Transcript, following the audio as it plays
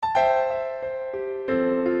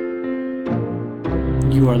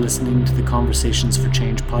You are listening to the Conversations for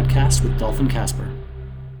Change podcast with Dolphin Casper.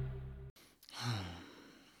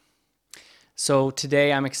 So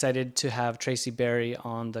today I'm excited to have Tracy Berry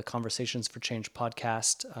on the Conversations for Change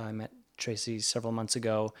podcast. I met Tracy several months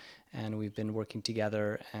ago and we've been working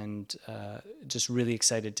together, and just really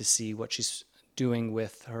excited to see what she's doing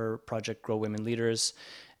with her project Grow Women Leaders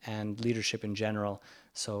and leadership in general.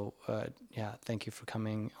 So thank you for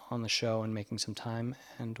coming on the show and making some time,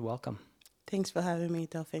 and welcome. Thanks for having me,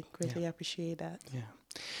 Dolphin. Greatly appreciate that. Yeah.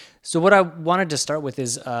 So what I wanted to start with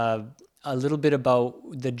is a little bit about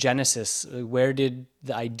the genesis. Where did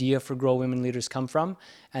the idea for Grow Women Leaders come from?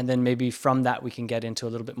 And then maybe from that we can get into a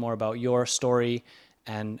little bit more about your story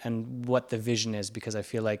and what the vision is, because I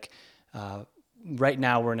feel like right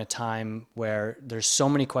now we're in a time where there's so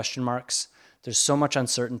many question marks, there's so much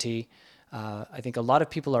uncertainty. I think a lot of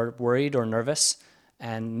people are worried or nervous,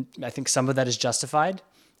 and I think some of that is justified.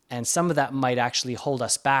 And some of that might actually hold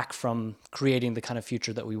us back from creating the kind of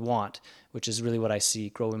future that we want, which is really what I see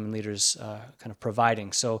Grow Women Leaders kind of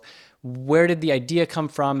providing. So where did the idea come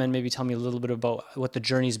from? And maybe tell me a little bit about what the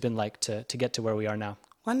journey's been like to get to where we are now.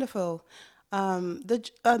 Wonderful.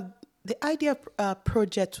 The idea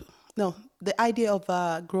the idea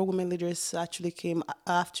of Grow Women Leaders actually came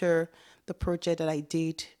after the project that I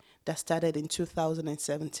did that started in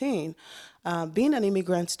 2017. Being an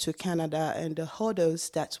immigrant to Canada and the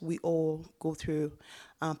hurdles that we all go through,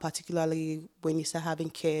 particularly when you start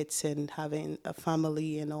having kids and having a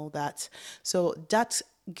family and all that. So that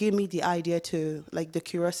gave me the idea to, like, the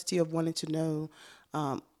curiosity of wanting to know.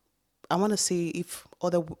 I want to see if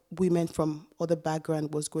other women from other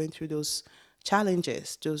background was going through those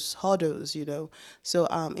challenges, those hurdles, So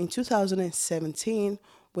in 2017,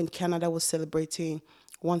 when Canada was celebrating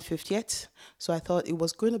 150th. So I thought it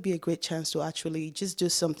was going to be a great chance to actually just do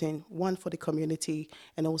something, one, for the community,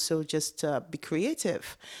 and also just be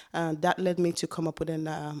creative. That led me to come up with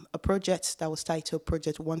a project that was titled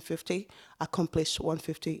Project 150, Accomplished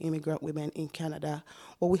 150 Immigrant Women in Canada.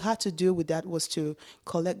 What we had to do with that was to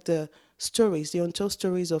collect the stories, the untold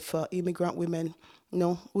stories of immigrant women,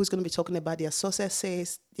 who's going to be talking about their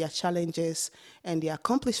successes, their challenges, and their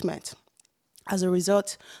accomplishments. As a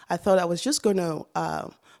result, I thought I was just going to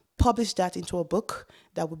publish that into a book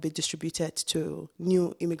that would be distributed to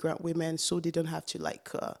new immigrant women, so they don't have to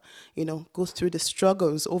go through the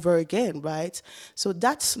struggles over again, right? So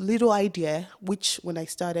that little idea, which when I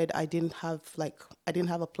started, I didn't have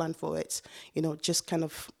a plan for it, just kind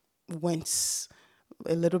of went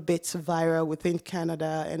a little bit viral within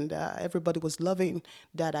Canada, and everybody was loving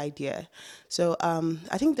that idea. So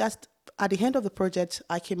I think that's at the end of the project,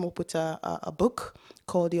 I came up with a book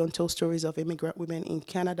called The Untold Stories of Immigrant Women in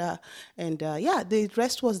Canada. And the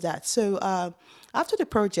rest was that. So after the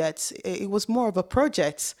project, it was more of a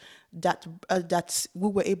project that we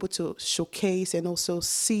were able to showcase and also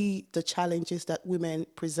see the challenges that women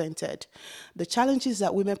presented. The challenges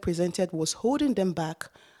that women presented was holding them back.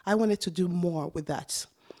 I wanted to do more with that.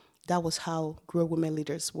 That was how Grow Women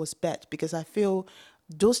Leaders was bet, because I feel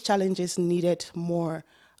those challenges needed more.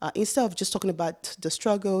 Instead of just talking about the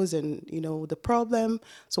struggles and the problem,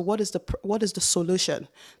 so what is the solution?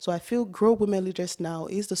 So I feel Grow Women Leaders now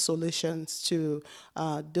is the solutions to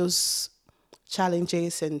those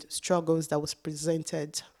challenges and struggles that was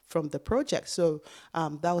presented from the project. So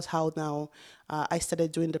that was how now I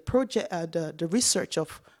started doing the project, the research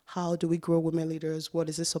of how do we grow women leaders, what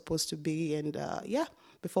is it supposed to be, and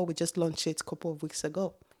before we just launched it a couple of weeks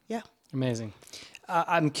ago. Yeah. Amazing.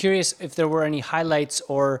 I'm curious if there were any highlights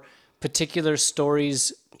or particular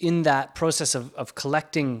stories in that process of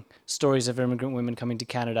collecting stories of immigrant women coming to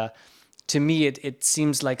Canada. To me, it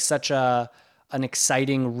seems like such an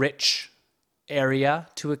exciting, rich area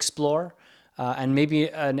to explore, and maybe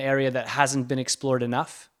an area that hasn't been explored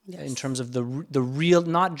enough. Yes. In terms of the real,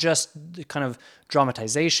 not just the kind of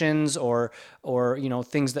dramatizations or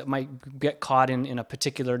things that might get caught in a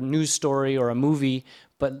particular news story or a movie,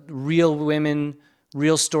 but real women,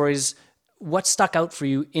 real stories. What stuck out for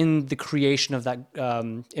you in the creation of that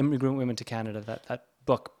Immigrant Women to Canada, that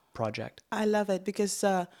book project? I love it because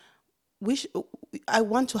I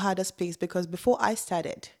want to have a space, because before I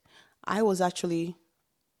started, I was actually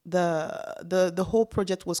the whole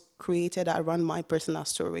project was created around my personal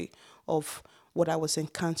story of what I was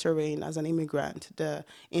encountering as an immigrant, the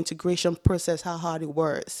integration process, how hard it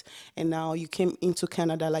was. And now you came into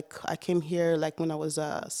Canada, like I came here like when I was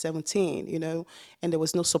 17, and there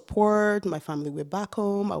was no support. My family were back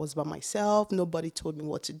home. I was by myself. Nobody told me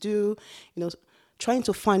what to do. trying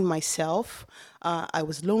to find myself. I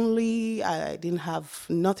was lonely. I didn't have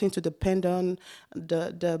nothing to depend on.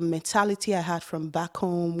 The mentality I had from back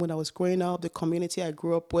home when I was growing up, the community I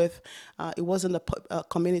grew up with, it wasn't a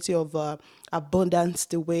community of abundance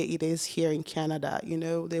the way it is here in Canada. You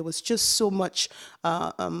know, there was just so much,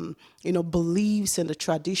 beliefs and the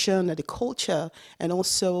tradition and the culture, and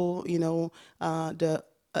also, the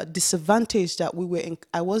disadvantage that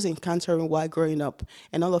I was encountering while growing up,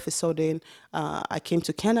 and all of a sudden, I came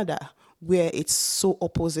to Canada, where it's so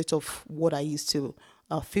opposite of what I used to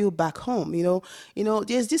feel back home.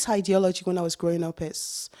 There's this ideology when I was growing up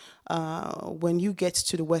as when you get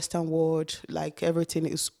to the Western world, like everything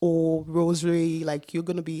is all rosary, like you're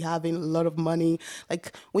gonna be having a lot of money.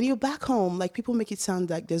 Like when you're back home, like people make it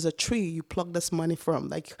sound like there's a tree you pluck this money from.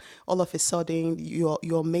 Like all of a sudden you're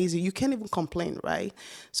amazing. You can't even complain, right?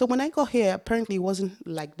 So when I got here, apparently it wasn't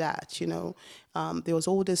like that. There was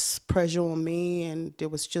all this pressure on me, and there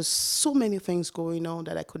was just so many things going on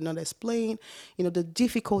that I could not explain. The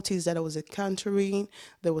difficulties that I was encountering.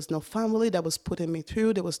 There was no family that was putting me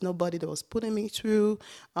through. There was nobody that was putting me through.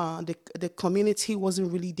 The community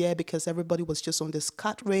wasn't really there because everybody was just on this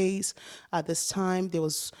cat race. At this time, there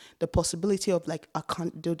was the possibility of like, I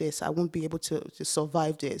can't do this. I won't be able to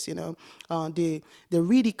survive this. The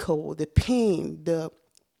ridicule, the pain, the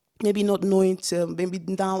maybe not knowing to, maybe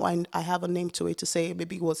now I have a name to it, to say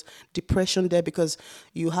maybe it was depression there, because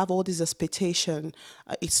you have all this expectation,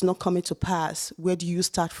 it's not coming to pass. Where do you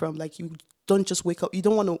start from? Like you don't just wake up, you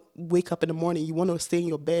don't want to wake up in the morning, you want to stay in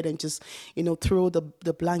your bed and just throw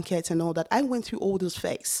the blankets and all that. I went through all those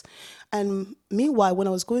phases, and meanwhile when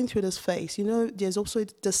I was going through this phase, there's also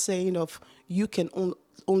the saying of you can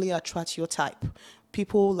only attract your type.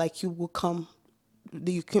 People like you will come,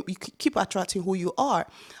 you keep attracting who you are.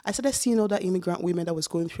 I started seeing other immigrant women that was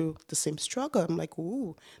going through the same struggle. I'm like,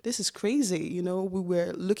 ooh, this is crazy. We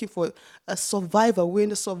were looking for a survivor. We're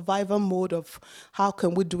in the survivor mode of how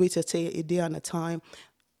can we do it a day at a time.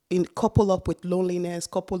 Couple up with loneliness,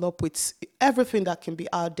 couple up with everything that can be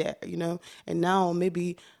out there. And now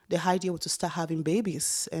maybe the idea was to start having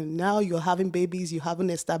babies, and now you're having babies, you haven't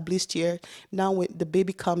established yet. Now when the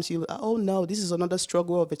baby comes, you, oh no, this is another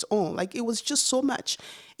struggle of its own. Like it was just so much.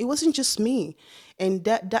 It wasn't just me, and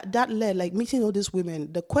that led, like, meeting all these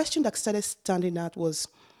women. The question that started standing out was,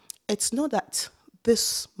 it's not that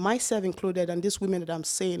this, myself included, and these women that I'm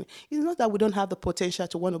saying, it's not that we don't have the potential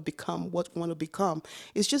to want to become what we want to become.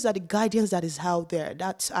 It's just that the guidance that is out there,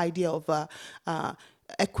 that idea of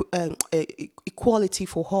equality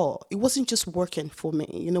for all, it wasn't just working for me.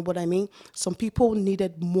 You know what I mean? Some people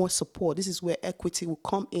needed more support. This is where equity will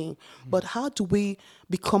come in. But how do we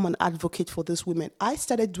become an advocate for these women? I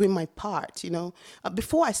started doing my part.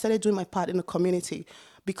 Before I started doing my part in the community,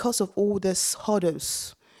 because of all these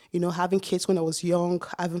hurdles, having kids when I was young,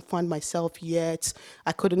 I haven't found myself yet.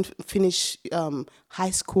 I couldn't finish high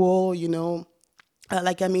school,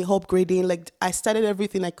 upgrading. Like I started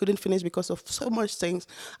everything, I couldn't finish because of so much things.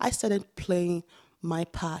 I started playing my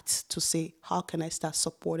part to say, how can I start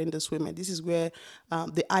supporting these women? This is where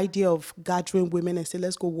the idea of gathering women and say,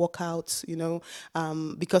 let's go walk out,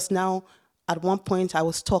 because now at one point I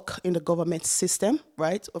was stuck in the government system,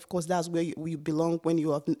 right? Of course, that's where you belong when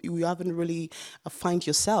you haven't really find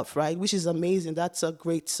yourself, right? Which is amazing. That's a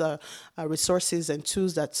great resources and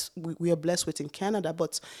tools that we are blessed with in Canada.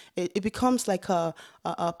 But it becomes like a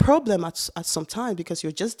problem at some time, because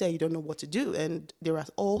you're just there, you don't know what to do. And there are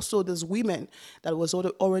also those women that was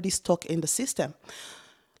already stuck in the system.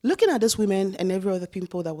 Looking at these women and every other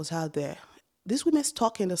people that was out there, these women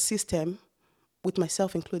stuck in the system, with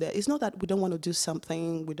myself included, it's not that we don't want to do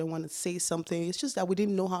something, we don't want to say something. It's just that we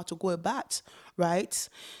didn't know how to go about, right?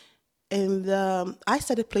 And I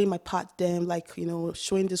started playing my part then, like,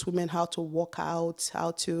 showing these women how to walk out, how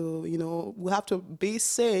to, we have to be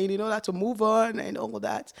sane, how to move on and all of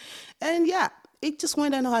that. And yeah, it just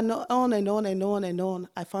went on and on and on and on and on.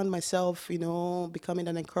 I found myself, becoming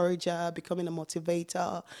an encourager, becoming a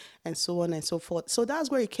motivator, and so on and so forth. So that's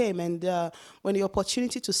where it came. And when the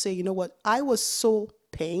opportunity to say, you know what, I was so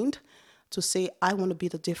pained to say, I want to be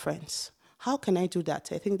the difference. How can I do that?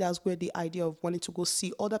 I think that's where the idea of wanting to go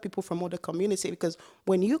see other people from other community, because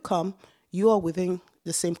when you come, you are within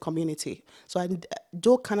the same community. So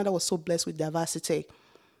though Canada was so blessed with diversity,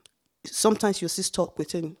 sometimes you're still stuck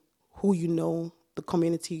within who you know, the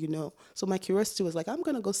community you know. So my curiosity was like, I'm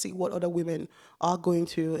going to go see what other women are going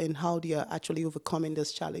through and how they are actually overcoming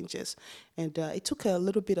those challenges. And it took a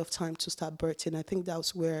little bit of time to start birthing. I think that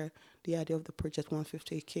was where the idea of the Project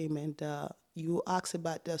 150 came. And you asked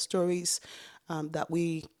about the stories that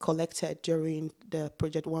we collected during the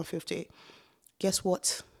Project 150. Guess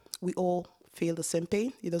what? We all feel the same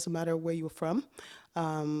pain. It doesn't matter where you're from.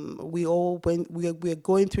 We all, when we're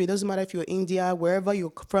going through, it doesn't matter if you're India, wherever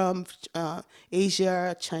you're from,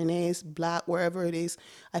 Asia, Chinese, black, wherever it is.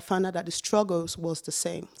 I found out that the struggles was the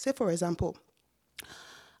same. Say, for example,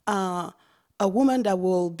 a woman that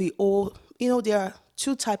will be all, there are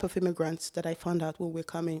two type of immigrants that I found out when we're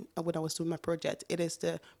coming, when I was doing my project. It is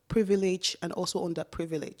the privileged and also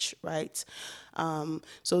underprivileged, right?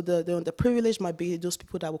 So the underprivileged might be those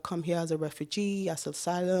people that will come here as a refugee, as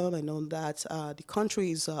asylum, and all that. The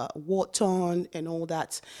country is war torn and all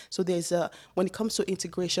that. So there's when it comes to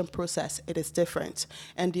integration process, it is different.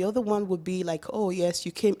 And the other one would be like, oh yes,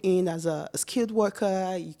 you came in as a skilled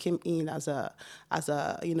worker, you came in as a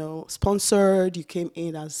sponsored, you came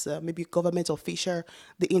in as maybe government official.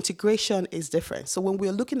 The integration is different. So when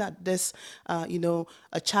we're looking at this,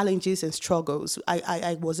 challenges and struggles,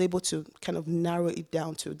 I was able to kind of narrow it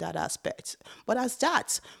down to that aspect. But as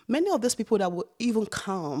that, many of those people that will even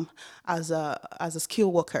come as a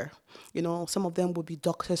skilled worker, some of them will be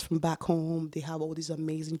doctors from back home. They have all these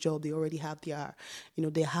amazing jobs. They already have their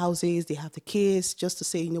houses. They have the kids. Just to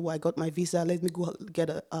say, I got my visa. Let me go get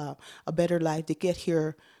a better life. They get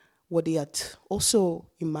here, what they had also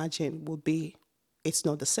imagined would be, it's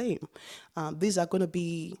not the same. These are going to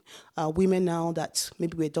be women now that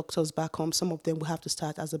maybe were doctors back home. Some of them will have to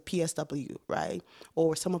start as a PSW, right?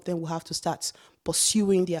 Or some of them will have to start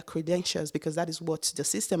pursuing their credentials because that is what the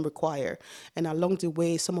system require. And along the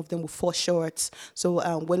way, some of them will fall short.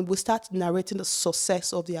 So when we start narrating the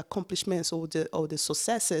success of the accomplishments or the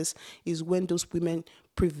successes is when those women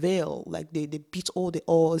prevail, like they beat all the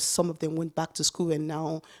odds. Some of them went back to school and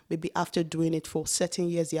now maybe after doing it for certain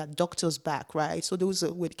years they are doctors back, right? So those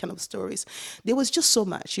were the kind of stories. There was just so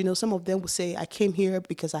much, some of them would say, I came here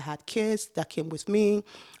because I had kids that came with me.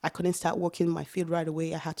 I couldn't start working in my field right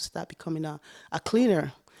away. I had to start becoming a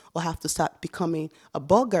cleaner or have to start becoming a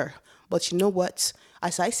burger. But you know what,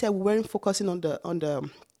 as I said, we weren't focusing on the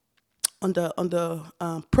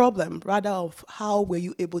problem, rather of how were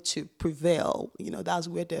you able to prevail. That's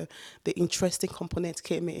where the interesting component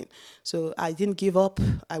came in. So I didn't give up.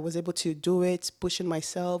 I was able to do it, pushing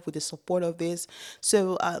myself with the support of this.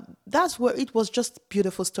 So that's where it was just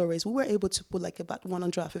beautiful stories. We were able to put like about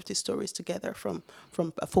 150 stories together from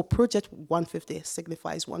for project 150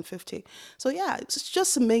 signifies 150. So yeah, it's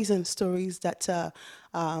just amazing stories that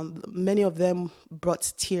many of them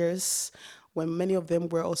brought tears when many of them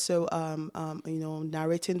were also,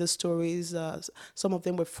 narrating the stories. Some of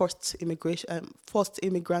them were first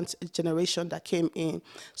immigrant generation that came in.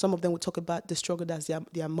 Some of them would talk about the struggle that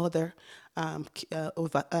their mother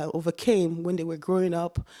overcame when they were growing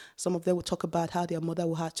up. Some of them would talk about how their mother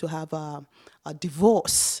would have to have a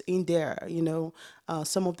divorce in there.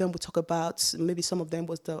 Some of them would talk about, maybe some of them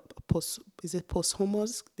was the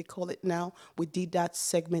posthumous, they call it now. We did that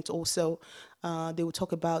segment also. They would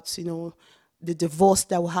talk about, the divorce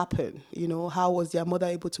that will happen, how was their mother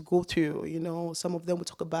able to go through, some of them will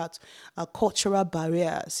talk about cultural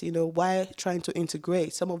barriers, why trying to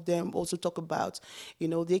integrate. Some of them also talk about,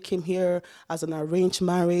 they came here as an arranged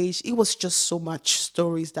marriage. It was just so much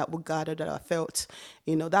stories that were gathered that I felt,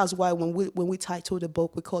 that's why when we titled the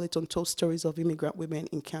book, we call it Untold Stories of Immigrant Women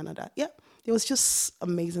in Canada. Yeah. It was just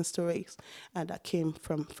amazing stories, and that came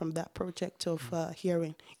from that project of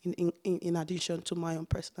hearing, in addition to my own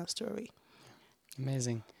personal story.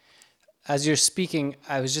 Amazing. As you're speaking,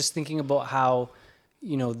 I was just thinking about how,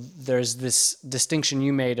 there's this distinction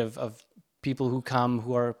you made of people who come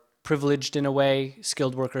who are privileged in a way,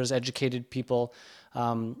 skilled workers, educated people,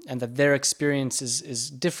 and that their experience is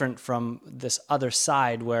different from this other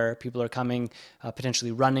side where people are coming,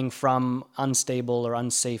 potentially running from unstable or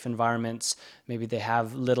unsafe environments. Maybe they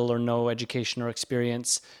have little or no education or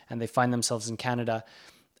experience, and they find themselves in Canada.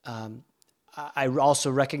 I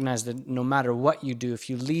also recognize that no matter what you do, if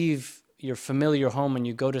you leave your familiar home and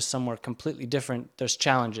you go to somewhere completely different, there's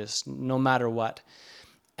challenges, no matter what.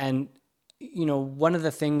 And, one of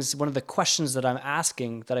the questions that I'm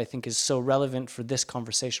asking that I think is so relevant for this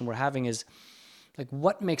conversation we're having is, like,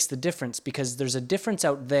 what makes the difference? Because there's a difference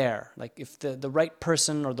out there. Like, if the right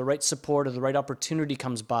person or the right support or the right opportunity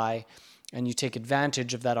comes by and you take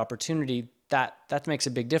advantage of that opportunity, that makes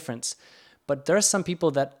a big difference. But there are some people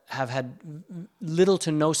that have had little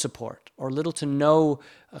to no support or little to no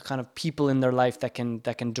kind of people in their life that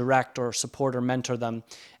can direct or support or mentor them.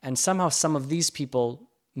 And somehow some of these people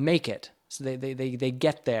make it. So they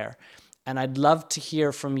get there. And I'd love to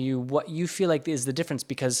hear from you what you feel like is the difference,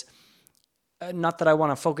 because not that I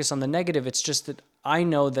want to focus on the negative. It's just that I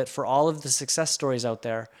know that for all of the success stories out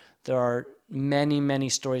there, there are many, many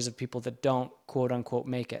stories of people that don't, quote unquote,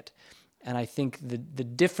 make it. And I think the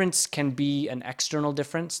difference can be an external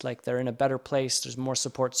difference, like they're in a better place, there's more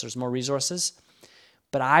supports, there's more resources.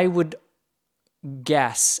 But I would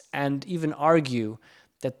guess and even argue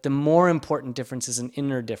that the more important difference is an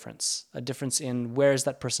inner difference, a difference in where is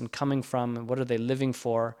that person coming from and what are they living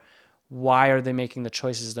for, why are they making the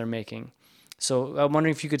choices they're making. So I'm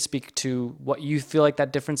wondering if you could speak to what you feel like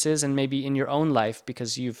that difference is, and maybe in your own life,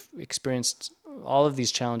 because you've experienced all of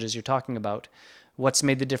these challenges you're talking about, what's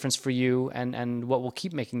made the difference for you, and what will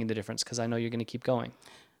keep making the difference, because I know you're going to keep going.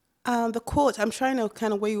 The quote, I'm trying to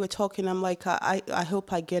kind of where you were talking. I'm like, I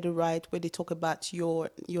hope I get it right. Where they talk about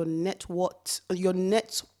your network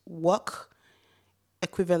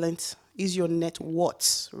equivalent is your net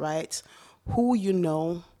worth, right? Who you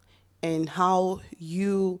know and how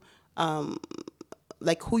you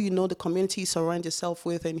like who you know, the community you surround yourself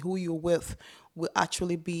with, and who you're with will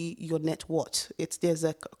actually be your net worth. It's There's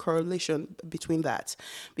a correlation between that,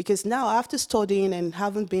 because now after studying and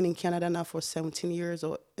having been in Canada now for 17 years,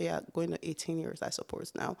 or yeah, going to 18 years, I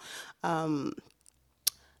suppose now,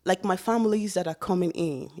 like my families that are coming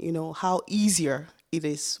in, how easier it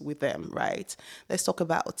is with them, right? Let's talk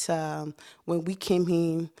about when we came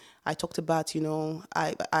in. I talked about,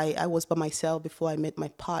 I was by myself before I met my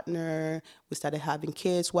partner. We started having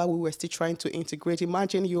kids while we were still trying to integrate.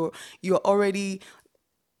 Imagine you're already,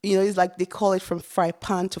 it's like they call it from fry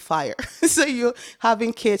pan to fire. So you're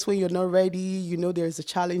having kids when you're not ready. There's the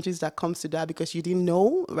challenges that comes to that because you didn't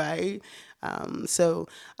know, right?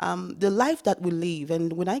 The life that we live,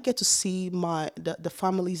 and when I get to see the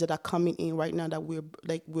families that are coming in right now, that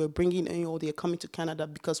we're bringing in, or they're coming to Canada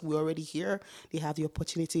because we're already here, they have the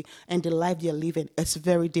opportunity, and the life they're living, it's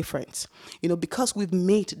very different. Because we've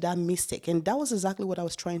made that mistake, and that was exactly what I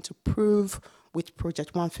was trying to prove with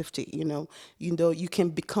Project 150. You can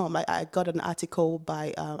become. I got an article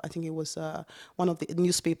by I think it was one of the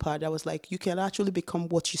newspaper that was like, you can actually become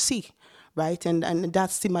what you see, right? And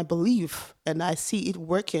that's still my belief, and I see it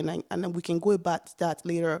working. And then we can go about that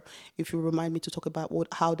later if you remind me to talk about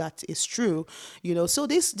how that is true. So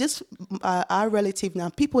this our relative now,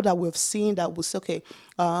 people that we've seen that will say, okay,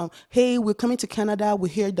 hey, we're coming to Canada. We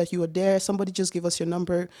hear that you are there. Somebody just give us your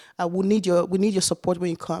number. We need your support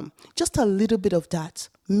when you come. Just a little bit of that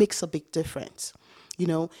makes a big difference.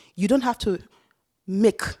 You don't have to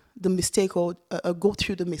make the mistake, or go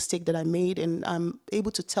through the mistake that I made, and I'm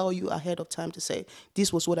able to tell you ahead of time to say,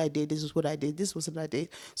 this was what I did, this is what I did, this was what I did.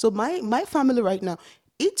 So my family right now,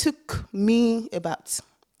 it took me about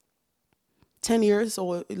 10 years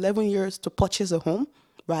or 11 years to purchase a home,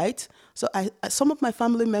 right? So some of my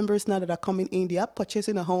family members now that are coming in, they are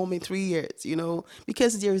purchasing a home in 3 years,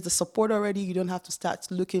 because there is the support already. You don't have to start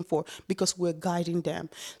looking for, because we're guiding them.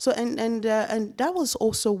 So and that was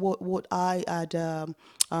also what I had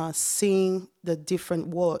seeing the different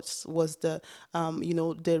words was the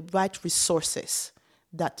right resources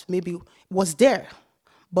that maybe was there,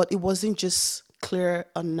 but it wasn't just clear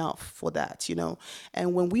enough for that.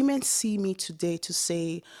 And when women see me today to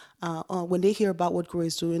say, when they hear about what Grow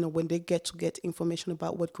is doing, or when they get information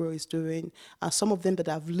about what Grow is doing, some of them that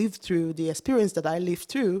have lived through the experience that I lived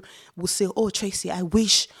through will say, "Oh, Tracy, I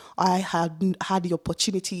wish I had had the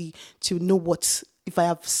opportunity to know what." If I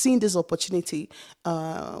have seen this opportunity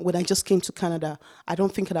when I just came to Canada, I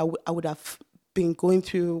don't think that I would have been going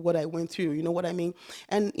through what I went through, you know what I mean?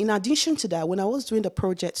 And in addition to that, when I was doing the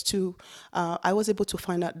project too, I was able to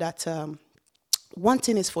find out that one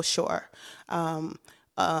thing is for sure, and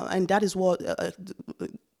that is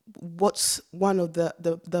what's one of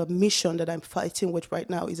the mission that I'm fighting with right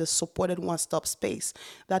now is a supported one-stop space.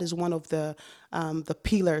 That is one of the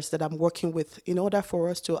pillars that I'm working with in order for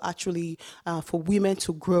us to actually, for women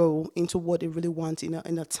to grow into what they really want in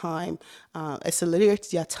a time, accelerate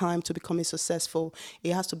their time to becoming successful.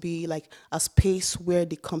 It has to be like a space where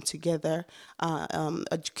they come together,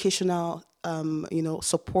 educational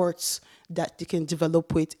supports that they can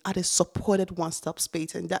develop with at a supported one-stop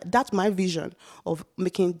space. And that's my vision of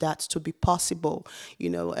making that to be possible,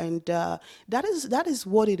 and that is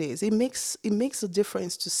what it is. It makes a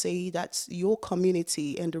difference to say that your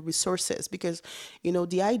community and the resources, because,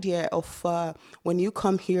 the idea of when you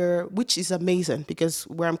come here, which is amazing, because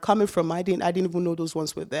where I'm coming from, I didn't even know those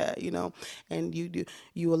ones were there, and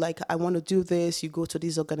you were like, I want to do this. You go to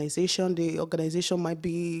this organization. The organization might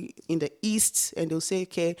be in the east, and they'll say,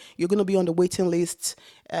 okay, you're going to be on the waiting list,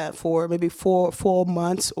 for maybe 4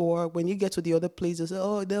 months, or when you get to the other places,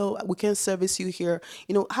 oh no, we can't service you here.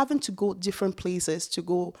 Having to go different places to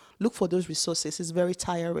go look for those resources is very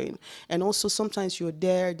tiring. And also sometimes you're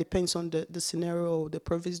there, depends on the scenario, the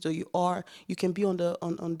province that you are. You can be on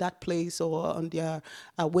that place or on their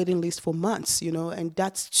waiting list for months, and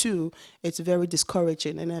that's too, it's very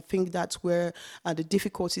discouraging. And I think that's where the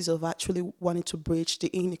difficulties of actually wanting to bridge the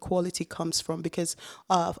inequality comes from. Because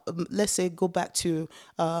let's say go back to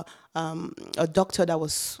a doctor that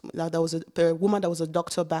was a woman that was a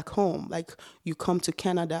doctor back home. Like, you come to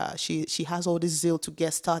Canada, she has all this zeal to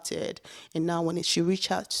get started, and now when she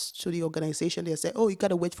reaches out to the organization, they say, oh, you got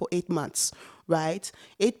to wait for 8 months, right?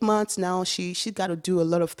 8 months now, she got to do a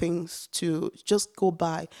lot of things to just go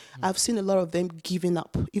by. I've seen a lot of them giving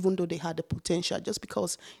up, even though they had the potential, just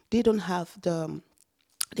because they don't have the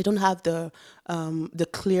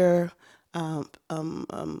clear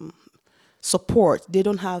support. They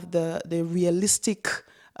don't have the realistic.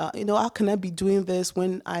 How can I be doing this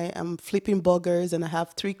when I am flipping burgers and I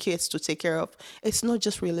have 3 kids to take care of? It's not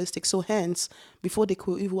just realistic. So hence, before they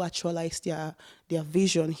could even actualize their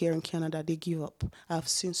vision here in Canada, they give up. I've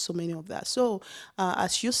seen so many of that. So,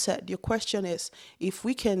 as you said, your question is, if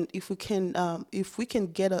we can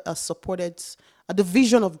get a supported the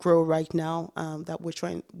vision of Grow right now, that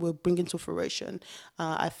we're bringing to fruition.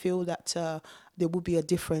 I feel that there will be a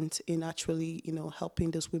difference in actually, helping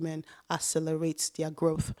those women accelerate their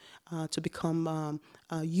growth, to become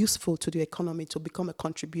useful to the economy, to become a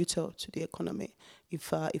contributor to the economy.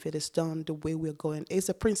 If it is done the way we're going, it's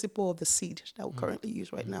a principle of the seed that we currently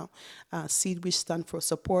use right now. Seed, which stand for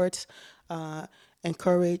support.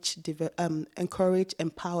 Encourage,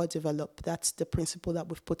 empower, develop. That's the principle that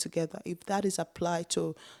we've put together. If that is applied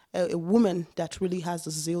to a woman that really has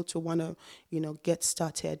the zeal to want to, get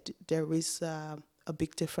started, there is a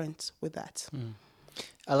big difference with that.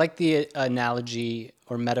 I like the analogy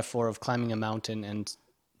or metaphor of climbing a mountain. And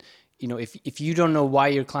if you don't know why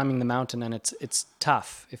you're climbing the mountain, and it's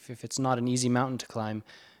tough, if it's not an easy mountain to climb,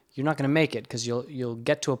 you're not going to make it, because you'll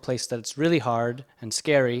get to a place that it's really hard and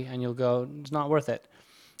scary, and you'll go, it's not worth it.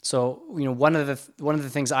 So one of the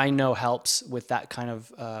things I know helps with that kind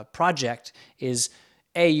of project is,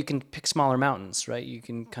 you can pick smaller mountains, right? You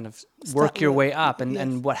can kind of Start work your with way up, and yes.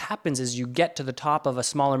 what happens is you get to the top of a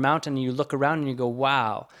smaller mountain and you look around and you go,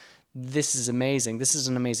 wow, this is amazing. This is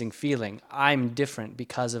an amazing feeling. I'm different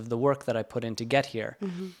because of the work that I put in to get here.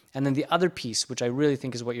 And then the other piece, which I really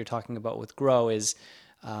think is what you're talking about with Grow, is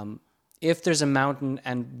if there's a mountain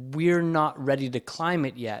and we're not ready to climb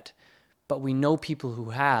it yet, but we know people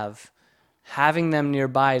who have, having them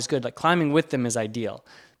nearby is good. Like, climbing with them is ideal.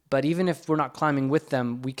 But even if we're not climbing with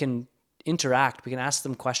them, we can interact. We can ask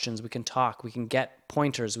them questions. We can talk. We can get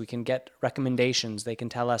pointers. We can get recommendations. They can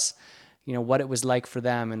tell us, what it was like for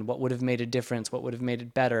them and what would have made a difference, what would have made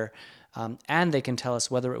it better. And they can tell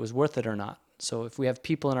us whether it was worth it or not. So if we have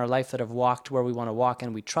people in our life that have walked where we want to walk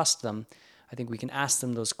and we trust them, I think we can ask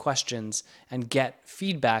them those questions and get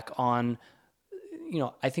feedback on,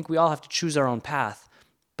 I think we all have to choose our own path,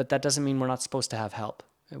 but that doesn't mean we're not supposed to have help.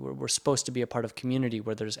 We're supposed to be a part of community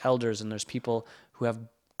where there's elders and there's people who have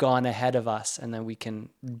gone ahead of us, and then we can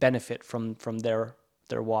benefit from their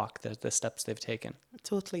walk, the steps they've taken.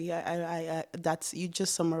 Totally. That's, you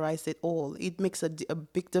just summarized it all. It makes a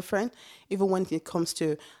big difference, even when it comes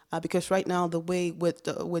to because right now, the way with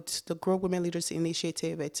the Grow Women Leaders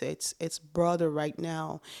Initiative, it's broader right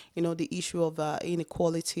now. The issue of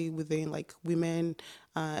inequality within, like, women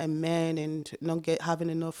and men, and not having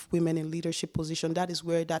enough women in leadership position. That is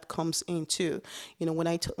where that comes in too. When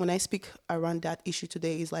I speak around that issue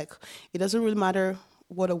today, is like, it doesn't really matter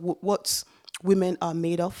what women are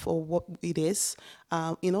made of or what it is.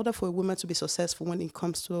 In order for a woman to be successful when it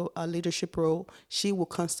comes to a leadership role, she will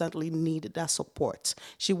constantly need that support.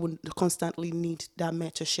 She will constantly need that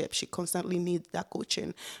mentorship. She constantly needs that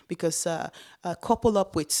coaching, because coupled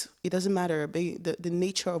up with, it doesn't matter, the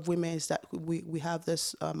nature of women is that we have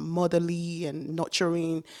this motherly and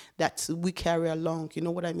nurturing that we carry along. You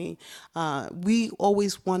know what I mean? We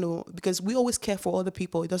always want to, because we always care for other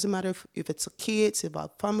people. It doesn't matter if it's a kids, if our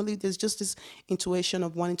family, there's just this intuition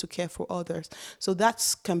of wanting to care for others. So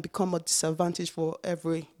that can become a disadvantage for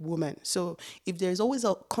every woman. So if there's always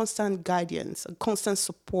a constant guidance, a constant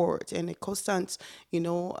support, and a constant,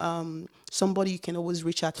 somebody you can always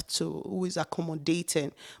reach out to who is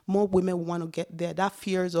accommodating, more women want to get there. That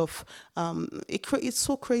fears of, it's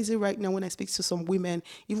so crazy right now when I speak to some women,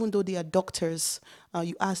 even though they are doctors,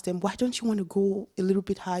 you ask them, why don't you want to go a little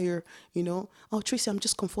bit higher? Oh, Tracy, I'm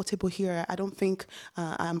just comfortable here. I don't think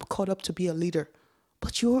I'm caught up to be a leader.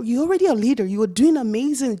 but you're already a leader. You're doing an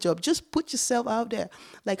amazing job. Just put yourself out there.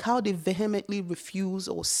 Like how they vehemently refuse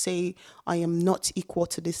or say, I am not equal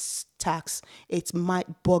to this task. It's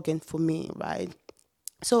mind boggling for me, right?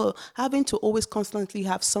 So having to always constantly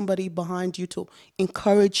have somebody behind you to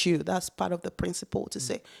encourage you, that's part of the principle to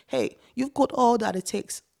say, hey, you've got all that it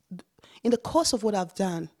takes. In the course of what I've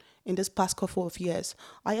done in this past couple of years,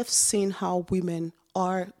 I have seen how women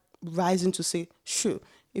are rising to say, sure,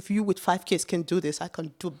 if you with 5 kids can do this, I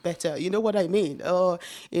can do better. You know what I mean? Or,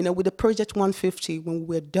 with the Project 150, when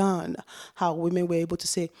we're done, how women were able to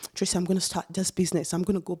say, Tracy, I'm going to start this business. I'm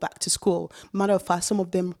going to go back to school. Matter of fact, some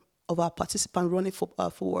of our participants running for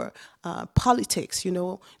politics,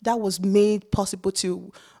 that was made possible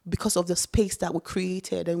to because of the space that we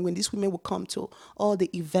created. And when these women would come to all the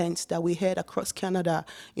events that we had across Canada,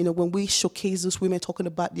 when we showcase those women talking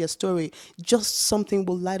about their story, just something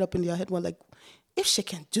will light up in their head. We're like, if she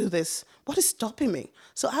can do this, what is stopping me?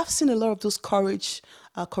 So I've seen a lot of those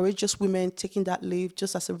courageous women taking that leave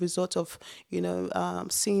just as a result of,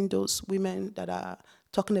 seeing those women that are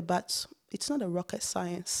talking about it's not a rocket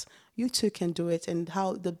science. You too can do it, and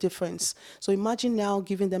how the difference. So imagine now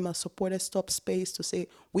giving them a supported stop space to say,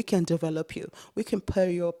 we can develop you. We can pair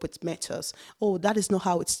you up with mentors. Oh, that is not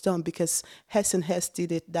how it's done because Hess and Hess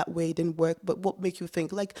did it that way. It didn't work. But what make you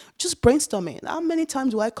think? Like, just brainstorming. How many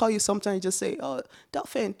times do I call you sometimes and just say, oh,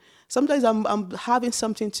 Dolphin, sometimes I'm having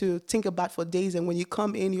something to think about for days, and when you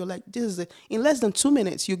come in, you're like, this is it. In less than 2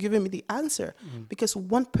 minutes, you're giving me the answer because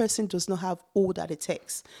one person does not have all that it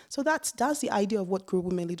takes. So that's the idea of what Grow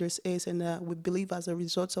Women Leaders is, and we believe as a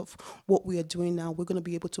result of what we are doing now, we're going to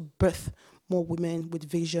be able to birth more women with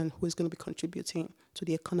vision who is going to be contributing to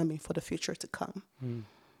the economy for the future to come.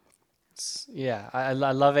 Yeah, I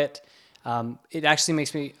love it. It actually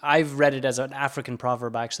makes me, I've read it as an African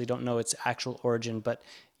proverb. I actually don't know its actual origin, but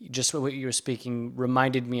just what you were speaking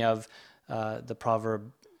reminded me of the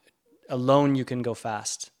proverb, alone you can go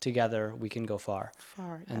fast, together we can go far.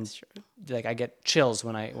 Far, And that's true. like I get chills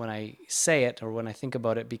when I say it or when I think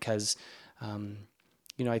about it because,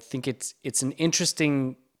 I think it's an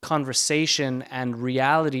interesting conversation and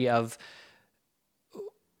reality of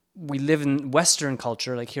we live in Western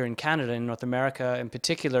culture, like here in Canada, in North America in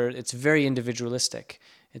particular, it's very individualistic.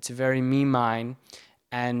 It's very me, mine.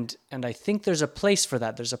 And I think there's a place for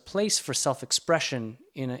that. There's a place for self-expression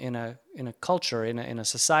in a culture, in a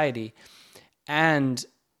society. And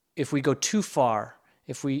if we go too far,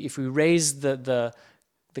 if we raise the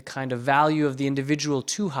kind of value of the individual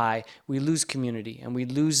too high, we lose community and we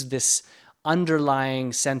lose this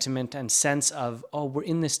underlying sentiment and sense of, oh, we're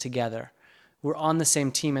in this together. We're on the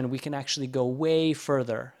same team and we can actually go way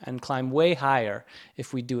further and climb way higher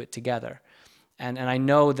if we do it together. And I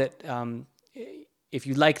know that if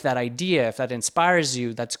you like that idea, if that inspires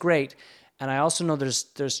you, that's great. And I also know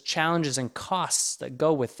there's challenges and costs that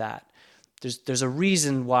go with that. There's a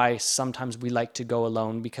reason why sometimes we like to go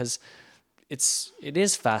alone because it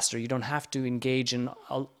is faster. You don't have to engage in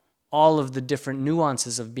all of the different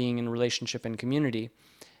nuances of being in a relationship and community.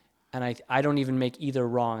 And I don't even make either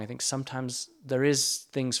wrong. I think sometimes there is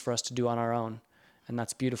things for us to do on our own, and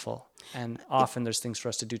that's beautiful. And often there's things for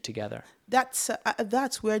us to do together. That's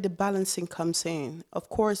where the balancing comes in. Of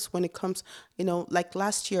course, when it comes, like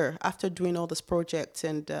last year, after doing all this projects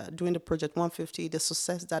and doing the Project 150, the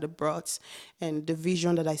success that it brought and the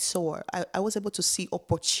vision that I saw, I was able to see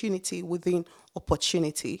opportunity within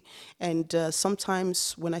opportunity. And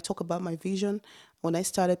sometimes when I talk about my vision, when I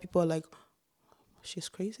started, people are like, she's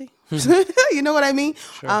crazy. You know what I mean?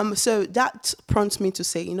 Sure. So that prompts me to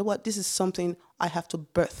say, you know what, this is something I have to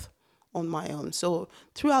birth on my own. So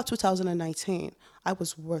throughout 2019, I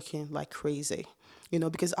was working like crazy,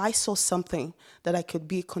 because I saw something that I could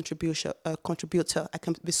be a contributor. I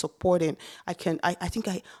can be supporting. I think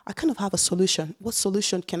I kind of have a solution. What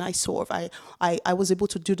solution can I solve? I was able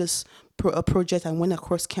to do this a project. I went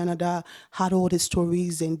across Canada, had all the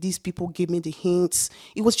stories, and these people gave me the hints.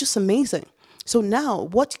 It was just amazing. So now,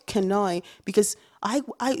 what can because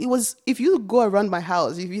it was, if you go around my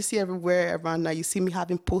house, if you see everywhere around now, you see me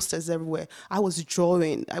having posters everywhere. I was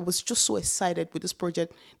drawing. I was just so excited with this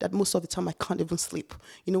project that most of the time I can't even sleep.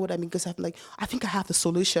 You know what I mean? Because I'm like, I think I have the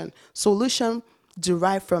solution. Solution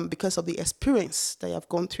derived from because of the experience that I've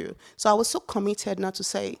gone through. So I was so committed now to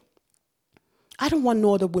say, I don't want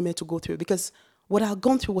no other women to go through because what I've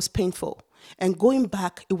gone through was painful. And going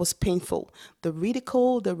back, it was painful. The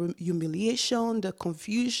ridicule, the humiliation, the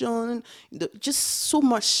confusion, just so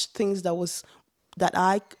much things that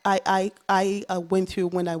I went through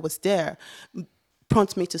when I was there.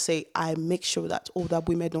 prompt me to say, I make sure that older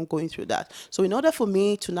women don't go through that. So in order for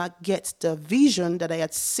me to not get the vision that I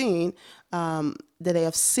had seen, that I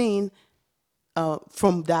have seen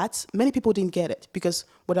from that, many people didn't get it because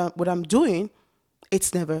what I'm doing,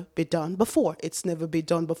 it's never been done before. It's never been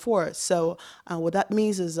done before. So what that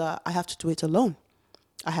means is I have to do it alone.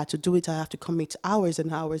 I had to do it. I have to commit hours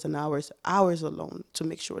and hours and hours alone to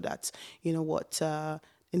make sure that, you know what,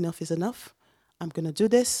 enough is enough. I'm going to do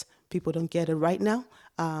this. People don't get it right now.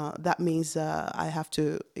 That means I have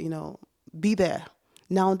to, be there.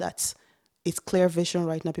 Now that it's clear vision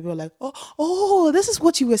right now, people are like, oh, this is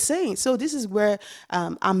what you were saying. So this is where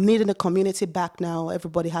I'm needing the community back now.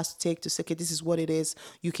 Everybody has to take to say, okay, this is what it is.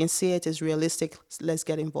 You can see it as realistic. Let's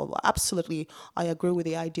get involved. Absolutely. I agree with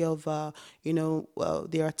the idea of,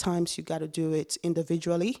 there are times you got to do it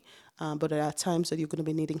individually. But there are times that you're going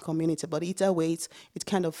to be needing community. But either way, it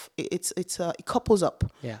kind of it couples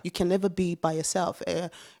up. Yeah. You can never be by yourself.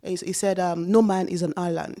 He said, "No man is an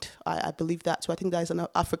island." I believe that. So I think that is an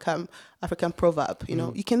African proverb.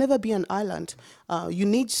 You can never be an island. You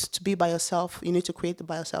need to be by yourself. You need to create it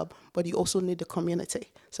by yourself. But you also need the community.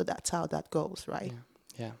 So that's how that goes, right?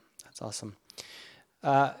 Yeah, that's awesome.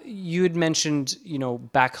 You had mentioned,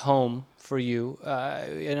 back home for you,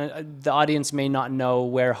 the audience may not know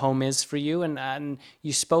where home is for you, and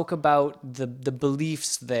you spoke about the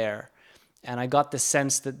beliefs there, and I got the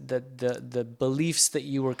sense that the beliefs that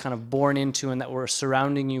you were kind of born into and that were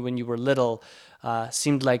surrounding you when you were little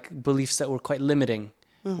seemed like beliefs that were quite limiting,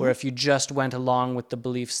 where if you just went along with the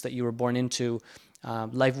beliefs that you were born into,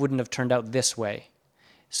 life wouldn't have turned out this way.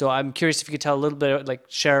 So I'm curious if you could tell a little bit, like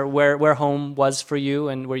share where home was for you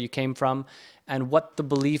and where you came from, and what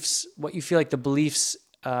you feel like the beliefs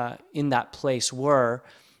in that place were,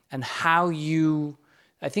 and how you.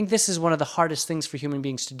 I think this is one of the hardest things for human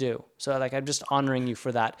beings to do. So like I'm just honoring you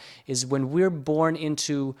for that. Is when we're born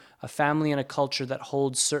into a family and a culture that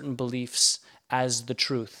holds certain beliefs as the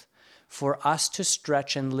truth. For us to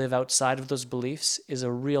stretch and live outside of those beliefs is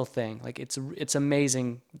a real thing. Like it's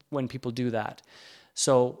amazing when people do that.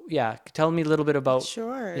 So yeah, tell me a little bit about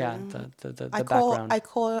Sure. the background. I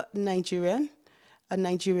call Nigeria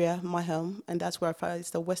my home, and that's where I find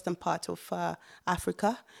it's the western part of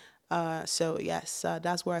Africa. So yes,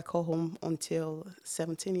 that's where I call home until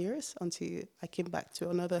 17 years, until I came back to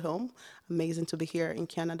another home. Amazing to be here in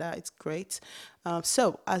Canada. It's great.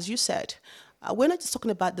 So as you said, we're not just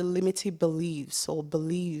talking about the limited beliefs or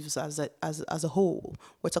beliefs as a whole.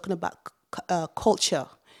 We're talking about culture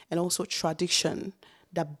and also tradition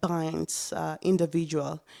that binds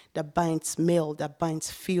individual, that binds male, that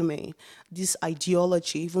binds female. This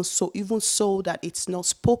ideology, even so that it's not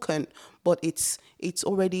spoken, but it's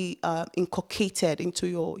already inculcated into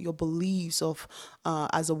your beliefs of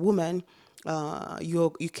as a woman.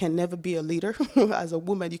 You can never be a leader as a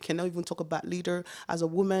woman. You cannot even talk about leader as a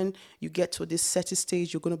woman. You get to this certain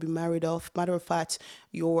stage, you're going to be married off. Matter of fact,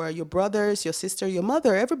 your brothers, your sister, your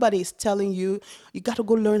mother, everybody is telling you you got to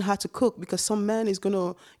go learn how to cook because some man is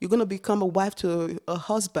you're gonna become a wife to a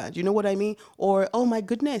husband. You know what I mean? Or oh my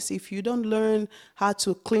goodness, if you don't learn how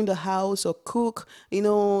to clean the house or cook,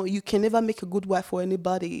 you can never make a good wife for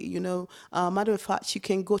anybody. Matter of fact, you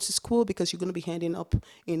can go to school because you're gonna be ending up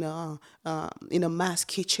in a mass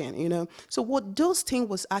kitchen. So what those things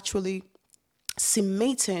was actually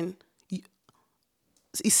cementing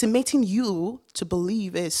is cementing you to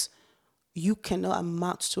believe is you cannot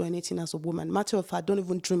amount to anything as a woman. Matter of fact, don't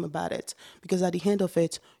even dream about it because at the end of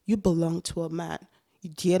it, you belong to a man. You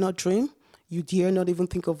dare not dream. You dare not even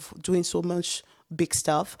think of doing so much big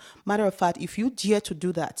stuff. Matter of fact, if you dare to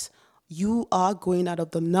do that, you are going out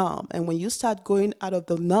of the norm. And when you start going out of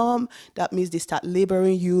the norm, that means they start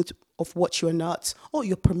labeling you of what you're not. Oh,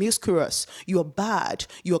 you're promiscuous, you're bad,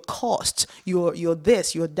 you're cursed, you're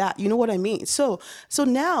this, you're that. You know what I mean? So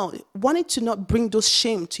now wanting to not bring those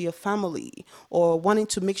shame to your family or wanting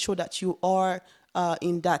to make sure that you are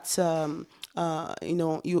in that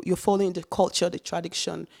you're following the culture, the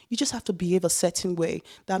tradition. You just have to behave a certain way.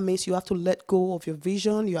 That means you have to let go of your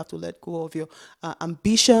vision. You have to let go of your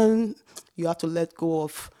ambition. You have to let go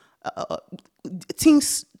of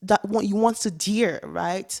things that you want to dear,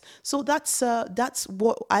 right? So that's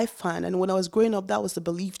what I find. And when I was growing up, that was the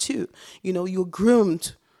belief too. You're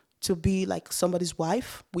groomed to be like somebody's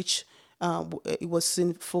wife, which it was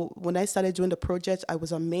for when I started doing the project, I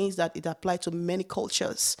was amazed that it applied to many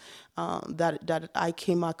cultures that I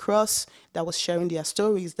came across that was sharing their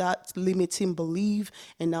stories, that limiting belief,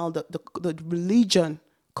 and now the religion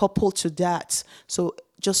coupled to that. So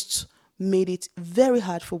just made it very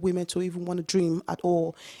hard for women to even want to dream at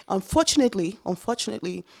all. Unfortunately,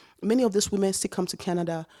 many of these women still come to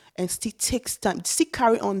Canada and still takes time, still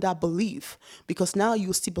carry on that belief because now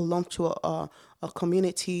you still belong to a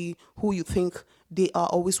community who you think they are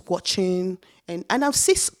always watching, and I've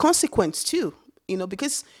seen consequence too,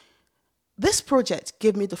 because this project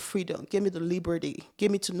gave me the freedom, gave me the liberty, gave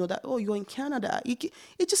me to know that, oh, you're in Canada. It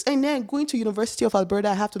just, and then going to University of Alberta,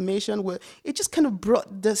 I have to mention, where it just kind of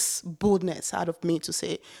brought this boldness out of me to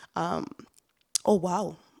say, oh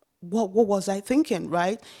wow, what was I thinking,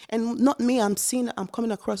 right? And not me, I'm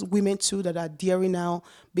coming across women too that are daring now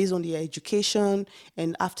based on their education,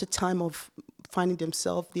 and after time of finding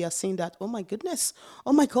themselves, they are saying that, oh my goodness,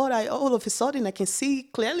 oh my God, I all of a sudden I can see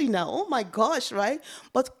clearly now. Oh my gosh, right?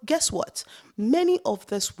 But guess what? Many of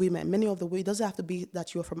these women, many of the way, it doesn't have to be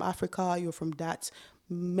that you're from Africa, you're from that.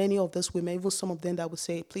 Many of those women, even some of them that would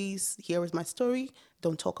say, please, here is my story.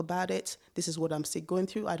 Don't talk about it. This is what I'm still going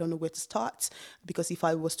through. I don't know where to start. Because if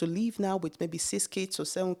I was to leave now with maybe 6 kids or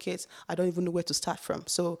 7 kids, I don't even know where to start from.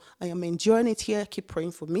 So I am enjoying it here. Keep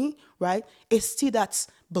praying for me, right? It's still that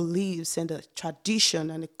beliefs and the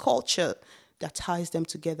tradition and the culture that ties them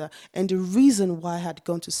together. And the reason why I had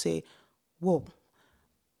gone to say, whoa,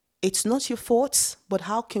 it's not your fault, but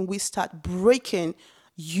how can we start breaking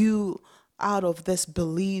you out of this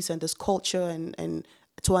beliefs and this culture and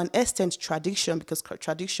to an extent tradition, because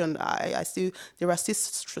tradition, I still, there are still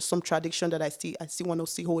some tradition that I still want to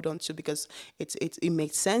see hold on to because it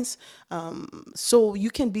makes sense. So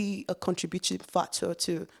you can be a contributing factor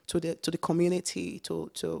to the community,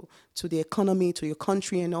 to the economy, to your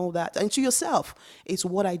country, and all that, and to yourself. It's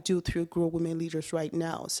what I do through Grow Women Leaders right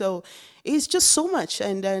now. So it's just so much,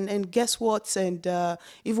 and guess what? And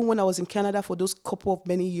even when I was in Canada for those couple of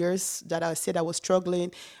many years that I said I was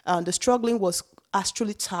struggling, the struggling was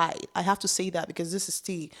actually tied. I have to say that because this is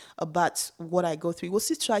still about what I go through. It was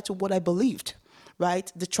still tied to what I believed,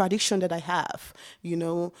 right? The tradition that I have.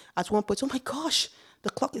 At one point, oh my gosh, the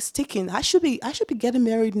clock is ticking. I should be getting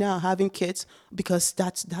married now, having kids, because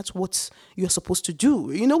that's what you're supposed to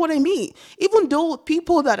do. You know what I mean? Even though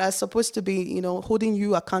people that are supposed to be, holding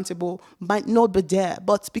you accountable might not be there,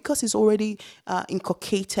 but because it's already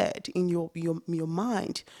inculcated in your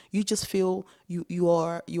mind, you just feel you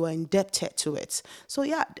are indebted to it. So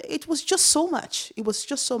yeah, it was just so much. It was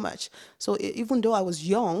just so much. So even though I was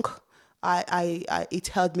young, I it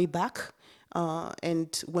held me back.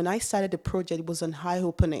 And when I started the project, it was an eye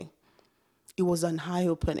opening. It was an eye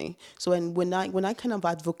opening. So, and when I kind of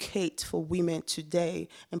advocate for women today,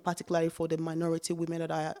 and particularly for the minority women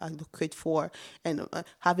that I advocate for, and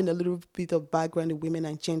having a little bit of background in women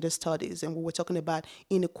and gender studies, and we were talking about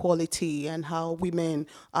inequality and how women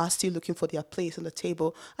are still looking for their place on the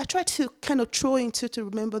table, I try to kind of throw into to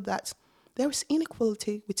remember that there is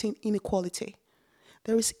inequality within inequality.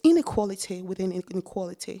 There is inequality within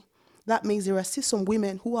inequality. That means there are still some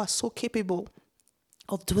women who are so capable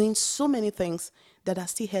of doing so many things that are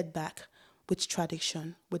still held back with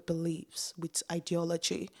tradition, with beliefs, with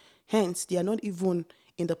ideology. Hence, they are not even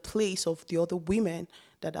in the place of the other women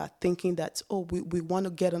that are thinking that, oh, we want to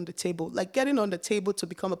get on the table. Like getting on the table to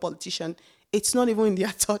become a politician, it's not even in their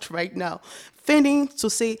thought right now. Failing to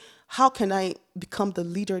say, how can I become the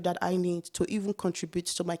leader that I need to even contribute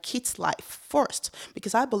to my kids' life first?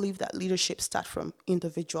 Because I believe that leadership starts from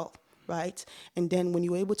individual, right? And then when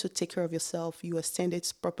you're able to take care of yourself, you extend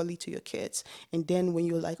it properly to your kids. And then when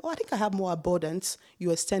you're like, oh, I think I have more abundance,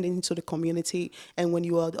 you extend it into the community. And when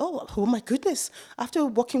you are, oh my goodness, after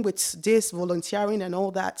working with this, volunteering and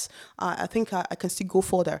all that, I think I can still go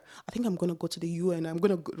further. I think I'm going to go to the UN. I'm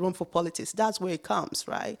going to run for politics. That's where it comes,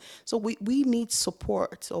 right? So we need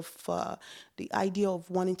support of the idea of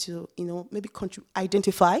wanting to, maybe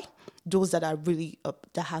identify those that are really,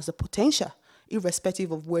 that has the potential,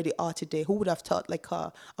 irrespective of where they are today. Who would have thought like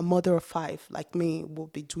a mother of five like me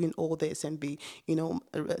would be doing all this and be,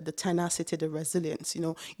 the tenacity, the resilience,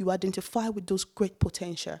 you identify with those great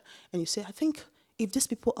potential and you say, I think if these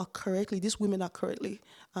women are correctly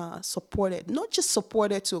supported, not just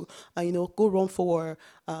supported to, go run for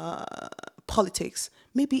politics,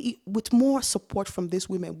 maybe with more support from these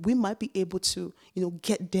women, we might be able to,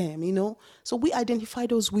 get them, So we identify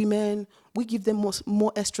those women, we give them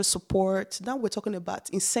more extra support. Now we're talking about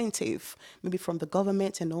incentive, maybe from the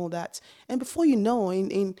government and all that. And before you know,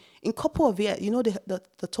 in couple of years,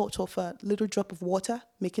 the thought of a little drop of water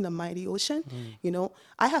making a mighty ocean.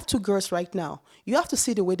 I have 2 girls right now. You have to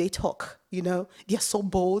see the way they talk. They're so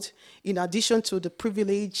bold. In addition to the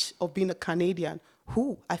privilege of being a Canadian,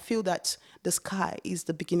 who I feel that the sky is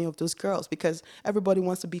the beginning of those girls, because everybody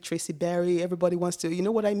wants to be Tracy Berry. Everybody wants to, you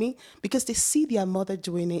know what I mean? Because they see their mother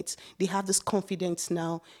doing it. They have this confidence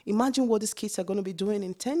now. Imagine what these kids are going to be doing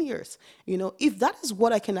in 10 years. You know, if that is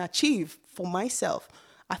what I can achieve for myself,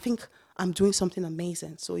 I think I'm doing something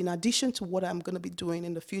amazing. So, in addition to what I'm going to be doing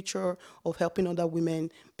in the future of helping other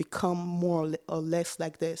women become more or less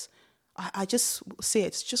like this, I just say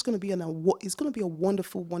it's just going to be it's going to be a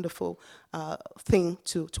wonderful, wonderful thing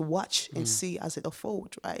to watch and see as it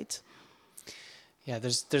unfolds, right? Yeah,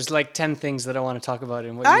 there's like 10 things that I want to talk about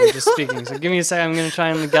in what you were I just know. speaking. So give me a second. I'm going to try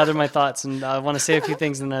and gather my thoughts, and I want to say a few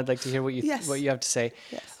things, and I'd like to hear what Yes, you have to say.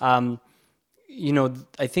 yes. Um,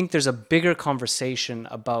 I think there's a bigger conversation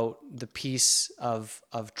about the piece of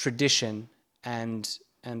tradition and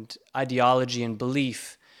ideology and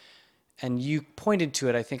belief. And you pointed to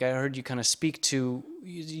it. I think I heard you kind of speak to.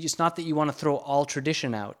 It's not that you want to throw all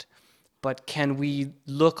tradition out, but can we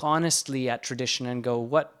look honestly at tradition and go,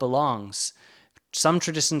 what belongs? Some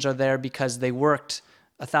traditions are there because they worked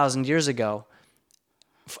 1,000 years ago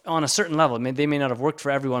on a certain level. I mean, they may not have worked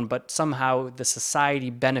for everyone, but somehow the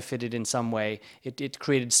society benefited in some way. It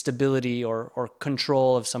created stability or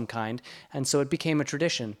control of some kind, and so it became a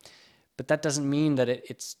tradition. But that doesn't mean that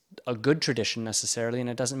it's a good tradition necessarily, and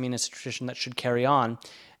it doesn't mean it's a tradition that should carry on.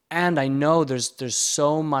 And I know there's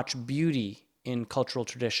so much beauty in cultural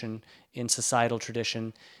tradition, in societal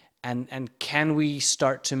tradition, and can we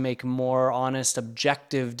start to make more honest,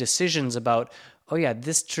 objective decisions about, oh yeah,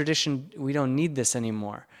 this tradition, we don't need this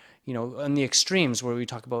anymore. On the extremes where we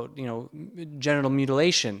talk about, genital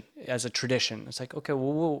mutilation as a tradition, it's like, okay,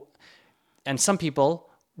 well, and some people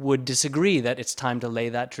would disagree that it's time to lay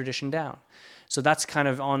that tradition down. So that's kind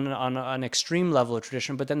of on an extreme level of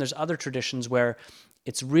tradition. But then there's other traditions where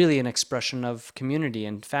it's really an expression of community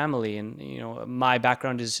and family. And my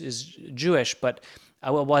background is Jewish, but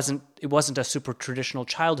it wasn't a super traditional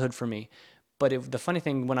childhood for me. But the funny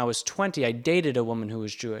thing, when I was 20, I dated a woman who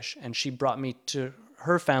was Jewish, and she brought me to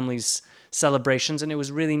her family's celebrations, and it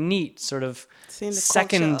was really neat, sort of Seeing the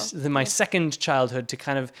culture. my Yeah. second childhood, to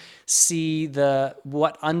kind of see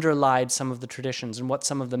what underlied some of the traditions and what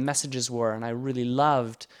some of the messages were, and I really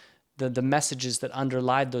loved the messages that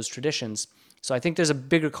underlied those traditions. So I think there's a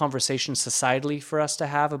bigger conversation societally for us to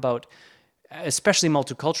have about, especially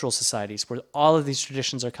multicultural societies where all of these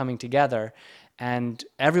traditions are coming together and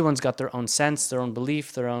everyone's got their own sense, their own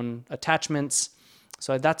belief, their own attachments.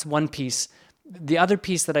 So that's one piece. The other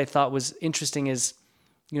piece that I thought was interesting is,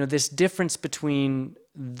 this difference between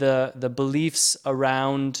the beliefs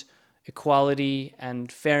around equality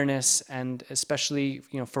and fairness, and especially,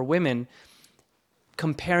 for women,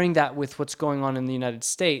 comparing that with what's going on in the United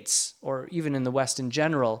States or even in the West in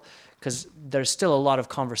general, because there's still a lot of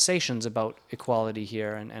conversations about equality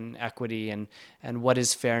here and equity and what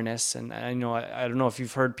is fairness. And I don't know if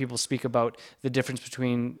you've heard people speak about the difference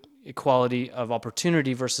between equality of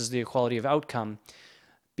opportunity versus the equality of outcome,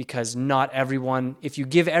 because not everyone, if you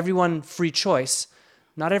give everyone free choice,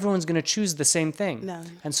 not everyone's going to choose the same thing. No.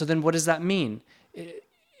 And so then what does that mean?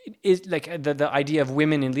 It like the idea of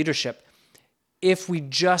women in leadership. If we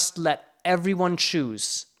just let everyone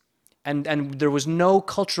choose, and there was no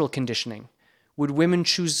cultural conditioning, would women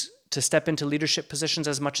choose to step into leadership positions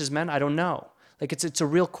as much as men? I don't know. Like it's a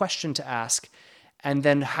real question to ask. And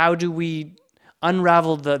then how do we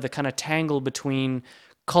unravel the kind of tangle between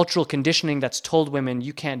cultural conditioning that's told women,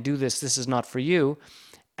 you can't do this, this is not for you,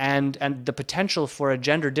 and the potential for a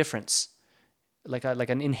gender difference, like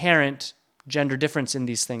an inherent gender difference in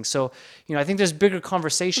these things. So, I think there's bigger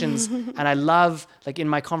conversations, and I love, like in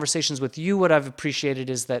my conversations with you, what I've appreciated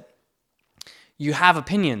is that you have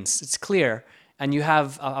opinions, it's clear, and you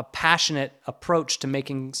have a passionate approach to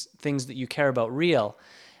making things that you care about real.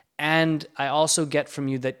 And I also get from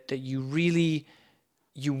you that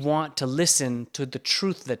you want to listen to the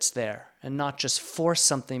truth that's there and not just force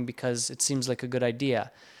something because it seems like a good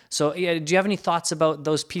idea. So, yeah, do you have any thoughts about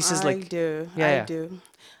those pieces? I Like, do. yeah, I yeah. do.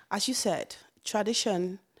 As you said,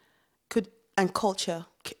 tradition could and culture,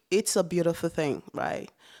 it's a beautiful thing, right?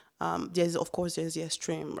 There's of course there's the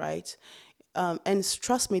extreme, right? And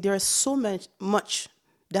trust me, there is so much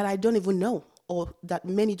that I don't even know, or that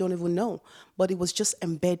many don't even know, but it was just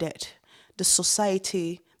embedded. The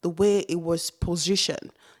society, the way it was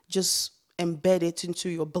positioned, just embedded into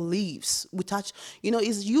your beliefs without,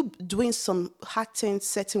 is you doing some acting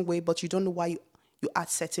certain way, but you don't know why you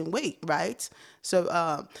act certain way, right? So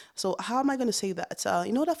how am I going to say that?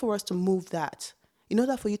 In order for us to move that, in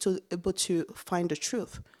order for you to able to find the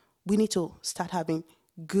truth, we need to start having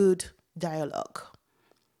good dialogue.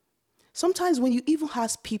 Sometimes when you even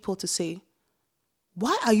ask people to say,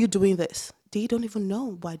 Why are you doing this? They don't even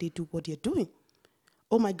know why they do what they're doing.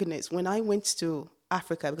 Oh my goodness. When I went to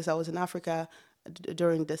Africa, because I was in Africa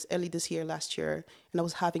during this early this year, last year, and I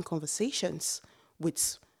was having conversations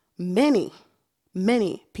with many,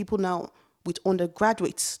 many people now with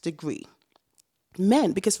undergraduate's degree,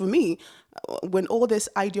 men, because for me, when all this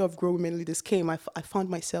idea of grow women leaders came, I found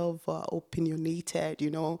myself opinionated.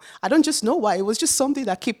 I don't just know why. It was just something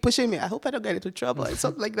that kept pushing me. I hope I don't get into trouble and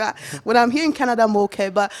something like that. When I'm here in Canada, I'm okay,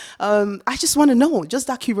 but I just want to know, just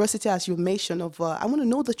that curiosity, as you mentioned, of I want to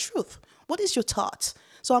know the truth. What is your thought?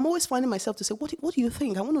 So I'm always finding myself to say, what do you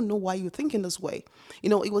think? I want to know why you're thinking this way.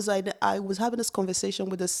 It was like I was having this conversation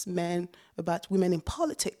with this man about women in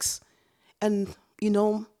politics. And,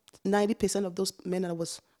 90% of those men I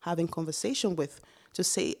was having conversation with to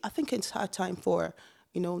say, I think it's hard time for,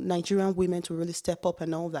 Nigerian women to really step up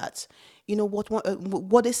and all that.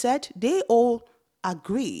 What they said? They all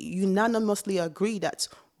agree, unanimously agree that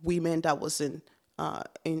women that was in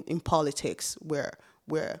politics were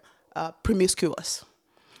promiscuous.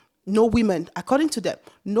 No women, according to them,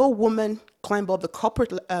 no woman climb up the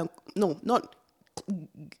corporate, no, not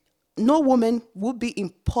no woman would be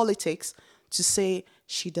in politics to say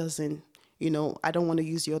she doesn't, I don't want to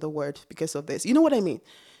use the other word because of this. You know what I mean?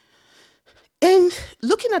 And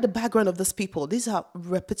looking at the background of these people, these are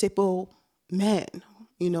reputable men,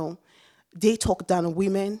 you know, they talk down on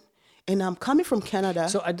women. And I'm coming from Canada.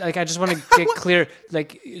 So I just want to get clear,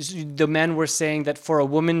 like the men were saying that for a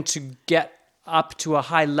woman to get up to a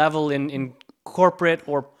high level in corporate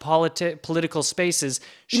or political spaces,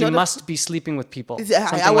 she The must be sleeping with people, I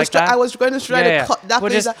something was like that. I was going to try Yeah, to yeah. cut that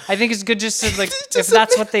Well, place. I think it's good just to like, if Just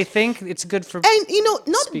that's what they think, it's good for And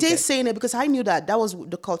not speak they it. saying it, because I knew that was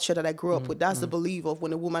the culture that I grew up with. That's the belief of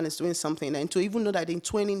when a woman is doing something. And to even know that in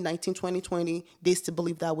 2019, 2020, they still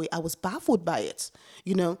believe that way, I was baffled by it.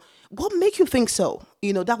 What make you think so?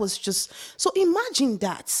 That was just, so imagine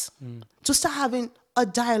that, to start having a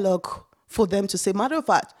dialogue for them to say, matter of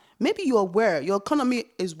fact, maybe you're aware your economy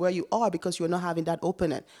is where you are because you're not having that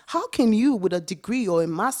opening. How can you, with a degree or a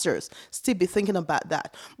master's, still be thinking about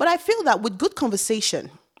that? But I feel that with good conversation,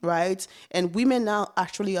 right, and women now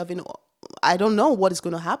actually having, I don't know what is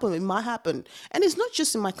going to happen. It might happen, and it's not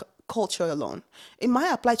just in my culture alone. It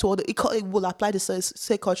might apply to other. It will apply to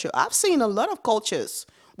say culture. I've seen a lot of cultures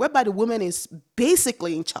whereby the woman is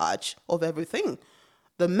basically in charge of everything.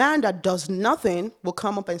 The man that does nothing will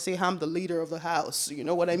come up and say, I'm the leader of the house. You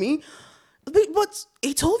know what I mean? But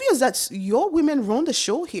it's obvious that your women run the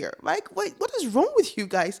show here. Like, wait, what is wrong with you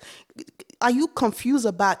guys? Are you confused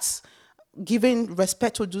about giving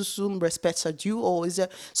respect to do some respect are due, or is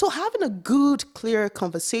it so having a good, clear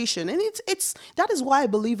conversation? And it's that is why I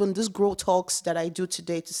believe in this grow talks that I do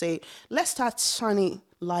today, to say, let's start shining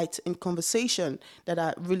light in conversation that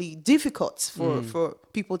are really difficult for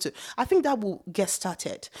people to, I think that will get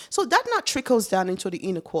started. So that now trickles down into the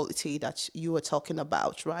inequality that you were talking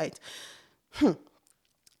about, right?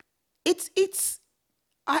 It's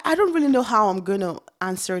I don't really know how I'm going to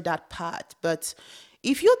answer that part, but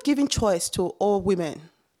if you're giving choice to all women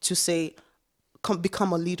to say,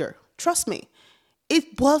 become a leader, trust me,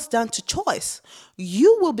 it boils down to choice.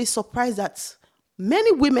 You will be surprised that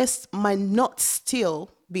many women might not still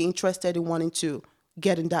be interested in wanting to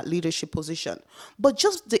get in that leadership position, but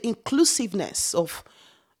just the inclusiveness of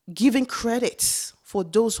giving credits for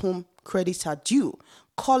those whom credits are due,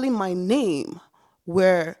 calling my name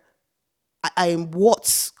where I am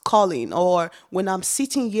what's calling, or when I'm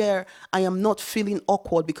sitting here, I am not feeling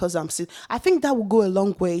awkward because I'm sitting. I think that will go a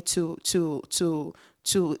long way to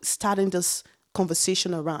starting this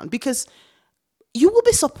conversation around, because you will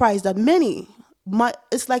be surprised that many,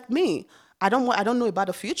 it's like me. I don't know about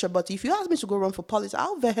the future, but if you ask me to go run for politics,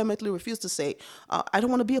 I'll vehemently refuse to say I don't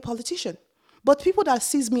want to be a politician. But people that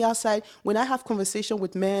sees me outside, when I have conversation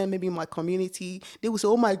with men, maybe in my community, they will say,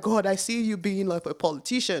 "Oh my God, I see you being like a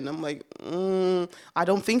politician." I'm like, I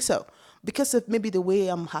don't think so, because of maybe the way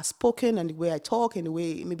I'm has spoken and the way I talk and the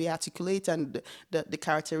way maybe I articulate and the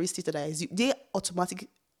characteristics that I assume, they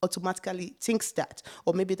automatically thinks that,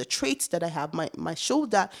 or maybe the traits that I have, my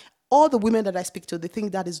shoulder. All the women that I speak to, they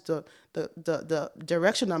think that is the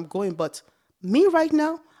direction I'm going. But me right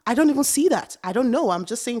now, I don't even see that. I don't know. I'm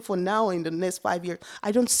just saying for now, in the next 5 years,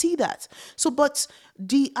 I don't see that. So, but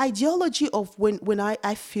the ideology of when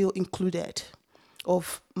I feel included,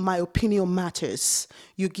 of my opinion matters,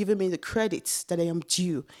 you're giving me the credits that I am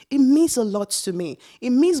due, it means a lot to me.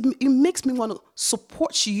 It makes me want to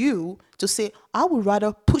support you, to say I would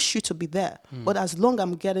rather push you to be there. But as long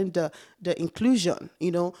I'm getting the inclusion,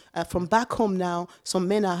 from back home now, some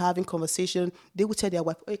men are having conversation. They would tell their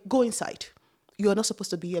wife, "Hey, go inside. You are not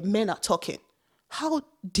supposed to be here. Men are talking." how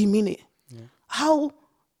demeaning, how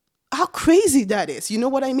how crazy that is. You know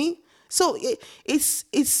what I mean? So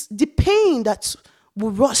it's the pain that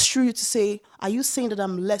will rush through you to say, "Are you saying that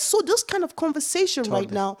I'm less?" So this kind of conversation right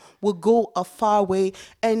Totally. now will go a far way.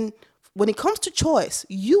 And when it comes to choice,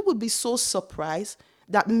 you will be so surprised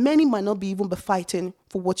that many might not be even be fighting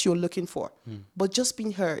for what you're looking for, but just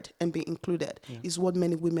being heard and being included is what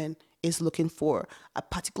many women is looking for,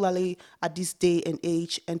 particularly at this day and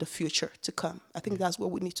age and the future to come. I think that's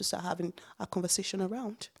what we need to start having a conversation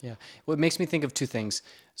around. Yeah. Well, it makes me think of two things.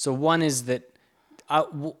 So one is that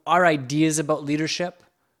our ideas about leadership,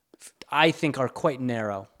 I think, are quite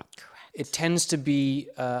narrow. It tends to be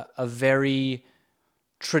a very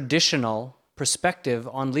traditional perspective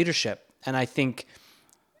on leadership, and I think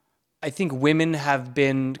women have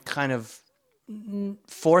been kind of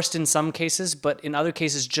forced in some cases, but in other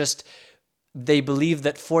cases, just they believe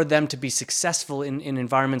that for them to be successful in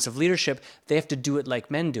environments of leadership, they have to do it like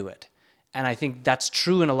men do it. And I think that's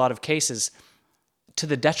true in a lot of cases to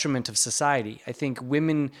the detriment of society. I think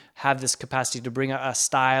women have this capacity to bring a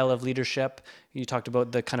style of leadership. You talked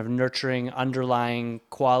about the kind of nurturing underlying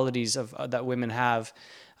qualities of that women have.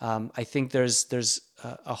 I think there's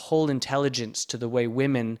a whole intelligence to the way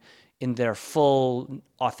women, in their full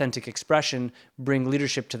authentic expression, bring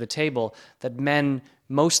leadership to the table that men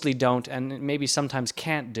mostly don't and maybe sometimes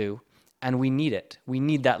can't do. And we need it. We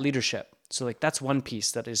need that leadership. So like that's one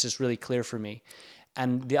piece that is just really clear for me.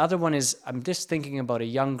 And the other one is I'm just thinking about a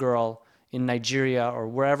young girl in Nigeria or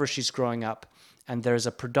wherever she's growing up, and there's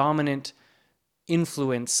a predominant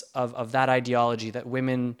influence of that ideology that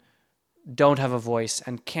women don't have a voice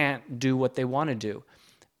and can't do what they want to do.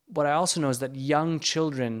 What I also know is that young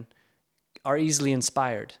children are easily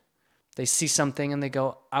inspired. They see something and they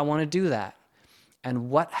go, I want to do that. And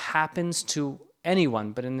what happens to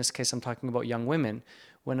anyone, but in this case, I'm talking about young women,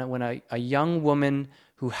 when a young woman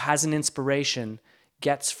who has an inspiration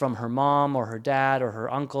gets from her mom or her dad or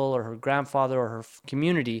her uncle or her grandfather or her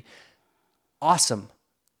community, awesome,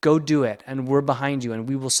 go do it. And we're behind you and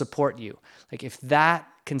we will support you. Like if that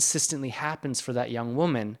consistently happens for that young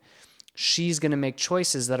woman, she's going to make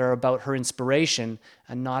choices that are about her inspiration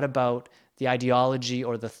and not about the ideology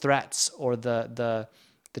or the threats or the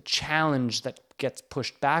challenge that gets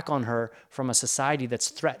pushed back on her from a society that's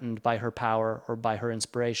threatened by her power or by her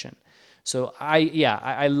inspiration. So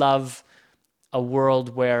I love a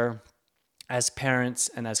world where as parents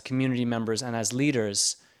and as community members and as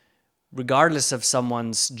leaders, regardless of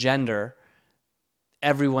someone's gender,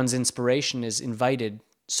 everyone's inspiration is invited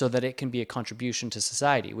so that it can be a contribution to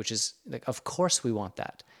society, which is like, of course we want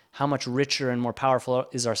that. How much richer and more powerful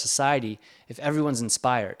is our society if everyone's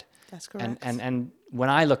inspired? That's And correct. and and when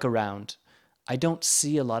I look around, I don't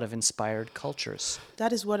see a lot of inspired cultures.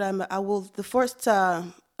 That is what I will, the first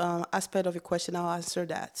aspect of your question, I'll answer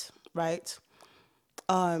that, right?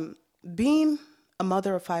 Being a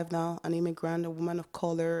mother of five now, an immigrant, a woman of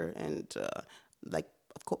color, and like,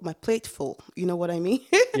 I've got my plate full, you know what I mean?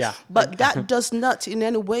 Yeah. But that does not in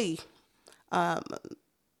any way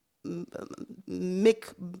make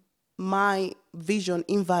my vision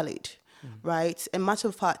invalid, right? And matter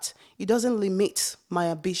of fact, it doesn't limit my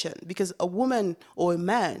ambition because a woman or a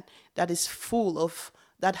man that is full of,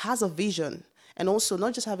 that has a vision, and also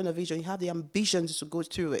not just having a vision, you have the ambitions to go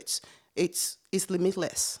through it. It's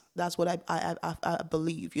limitless. That's what I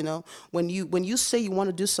believe. You know, when you say you want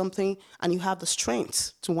to do something and you have the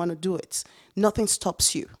strength to want to do it, nothing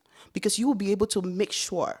stops you because you will be able to make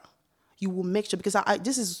sure, you will make sure, because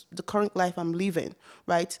this is the current life I'm living,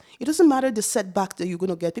 right? It doesn't matter the setback that you're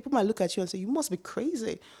going to get. People might look at you and say, you must be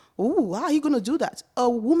crazy. Oh, how are you going to do that? A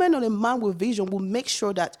woman or a man with vision will make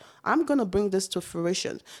sure that I'm going to bring this to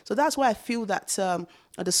fruition. So that's why I feel that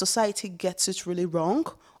the society gets it really wrong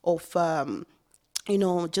of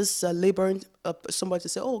just laboring somebody to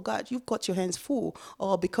say, oh God, you've got your hands full,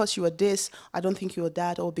 or because you are this, I don't think you're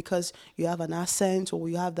that, or because you have an accent or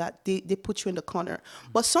you have that, they put you in the corner.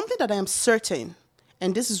 But something that I am certain,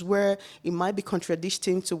 and this is where it might be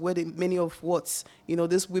contradicting to what many of what,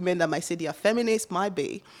 these women that might say they are feminists might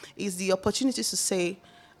be, is the opportunity to say,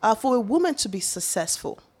 for a woman to be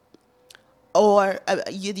successful, or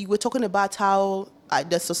you were talking about how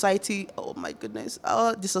the society, oh my goodness,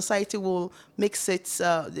 the society will mix it,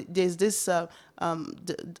 there's this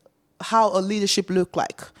how a leadership look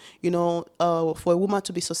like, for a woman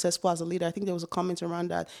to be successful as a leader. I think there was a comment around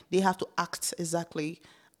that they have to act exactly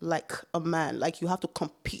like a man, like you have to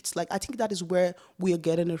compete. Like I think that is where we are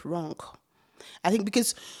getting it wrong. I think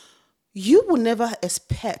because you will never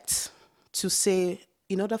expect to say,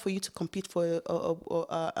 in order for you to compete for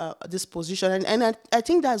this position, and I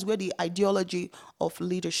think that's where the ideology of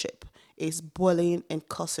leadership is boiling and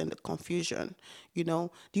causing the confusion. Do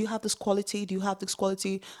you have this quality? Do you have this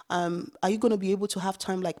quality? Are you going to be able to have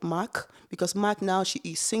time like Mark? Because Mark now, she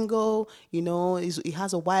is single, he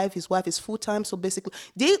has a wife, his wife is full time. So basically,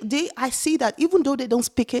 I see that even though they don't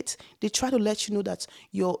speak it, they try to let you know that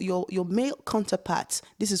your male counterparts,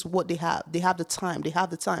 this is what they have. They have the time. They have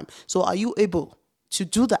the time. So are you able to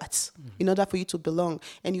do that in order for you to belong?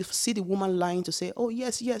 And you see the woman lying to say, oh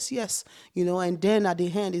yes, yes, yes, and then at the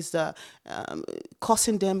end is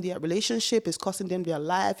costing them their relationship, is costing them their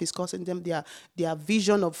life, is costing them their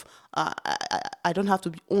vision of I don't have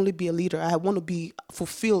to only be a leader, I want to be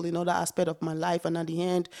fulfilled in other aspect of my life. And at the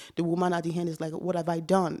end, the woman at the end is like, what have I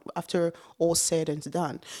done after all said and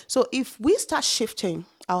done? So if we start shifting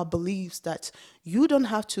our beliefs that you don't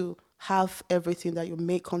have to have everything that your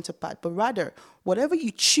male counterpart, but rather whatever you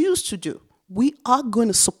choose to do, we are going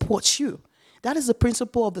to support you. That is the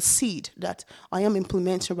principle of the seed that I am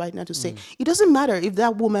implementing right now to say, it doesn't matter if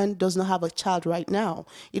that woman does not have a child right now.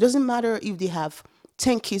 It doesn't matter if they have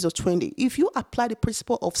 10 kids or 20. If you apply the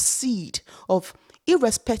principle of seed, of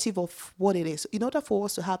irrespective of what it is, in order for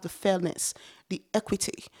us to have the fairness, the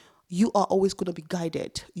equity, you are always going to be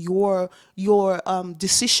guided. Your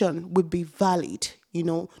decision will be valid.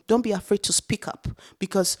 Don't be afraid to speak up,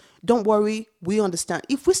 because don't worry, we understand.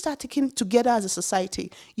 If we start taking together as a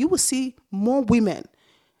society, you will see more women,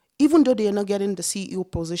 even though they are not getting the CEO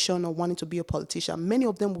position or wanting to be a politician. Many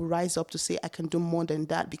of them will rise up to say, I can do more than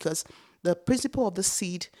that, because the principle of the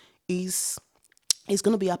seed is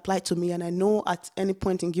going to be applied to me, and I know at any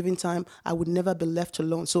point in given time I would never be left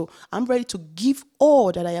alone. So I'm ready to give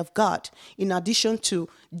all that I have got, in addition to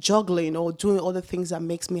juggling or doing other things that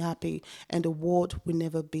makes me happy, and the world will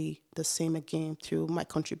never be the same again through my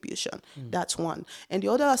contribution. That's one. And the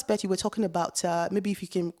other aspect you were talking about, maybe if you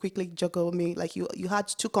can quickly juggle me, like you had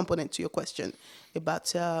two components to your question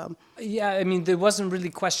about Yeah, I mean, there wasn't really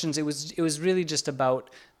questions. It was really just about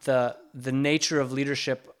the nature of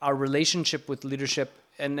leadership, our relationship with leadership,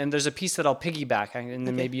 and there's a piece that I'll piggyback, and then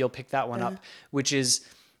okay. maybe you'll pick that one up, which is,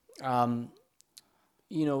 if I'm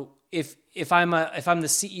the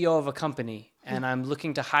CEO of a company and I'm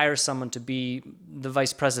looking to hire someone to be the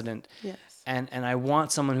vice president, Yes. and I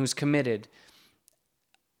want someone who's committed,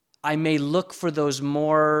 I may look for those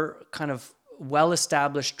more kind of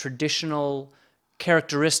well-established traditional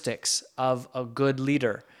characteristics of a good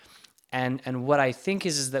leader. And what I think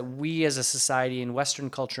is that we as a society, in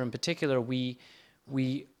Western culture in particular, we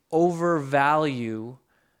overvalue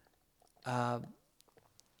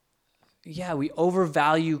we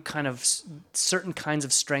overvalue kind of certain kinds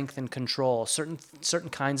of strength and control, certain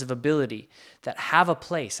kinds of ability that have a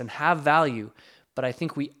place and have value. But I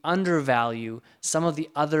think we undervalue some of the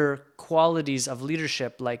other qualities of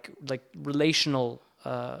leadership, like relational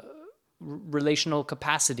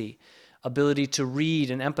capacity, ability to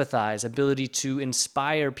read and empathize, ability to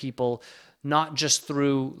inspire people, not just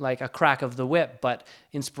through like a crack of the whip, but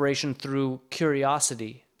inspiration through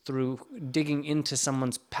curiosity, through digging into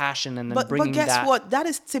someone's passion and then But bringing guess that. what? That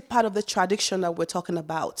is still part of the tradition that we're talking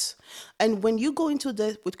about. And when you go into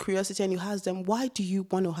this with curiosity and you ask them, why do you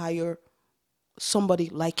want to hire somebody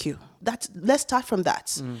like you? Let's start from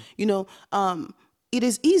that. It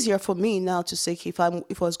is easier for me now to say, if I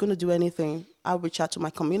was going to do anything, I'll reach out to my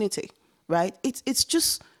community, right? It's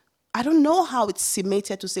just, I don't know how it's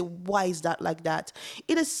cemented to say, why is that like that?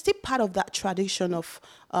 It is still part of that tradition of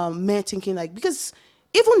men thinking like, because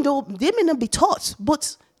even though they may not be taught,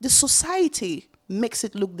 but the society makes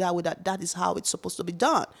it look that way, that is how it's supposed to be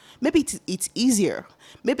done. Maybe it's easier.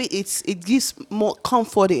 Maybe it gives more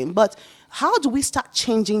comforting. But how do we start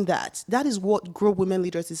changing that? That is what Grow Women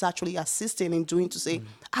Leaders is actually assisting in doing, to say,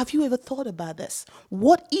 have you ever thought about this?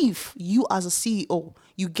 What if you as a CEO,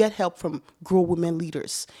 you get help from Grow Women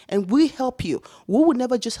Leaders and we help you? We would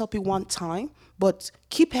never just help you one time, but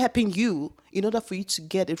keep helping you in order for you to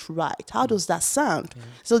get it right. How does that sound?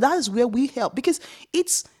 So that is where we help, because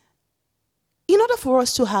it's, in order for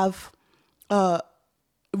us to have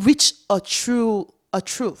reach a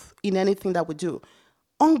truth in anything that we do,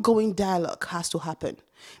 ongoing dialogue has to happen.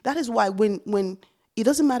 That is why when it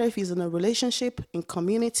doesn't matter if he's in a relationship, in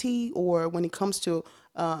community, or when it comes to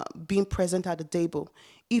being present at the table,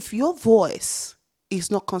 if your voice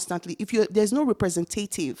is not constantly, there's no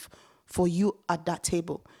representative for you at that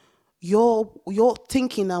table, your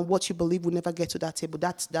thinking and what you believe will never get to that table.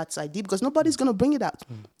 That's idea, because nobody's going to bring it out.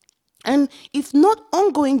 And if not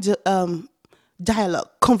ongoing dialogue,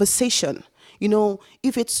 conversation,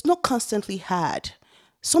 if it's not constantly had,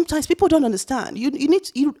 Sometimes people don't understand. You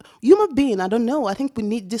need human being. I don't know. I think we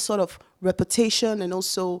need this sort of reputation, and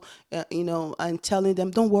also and telling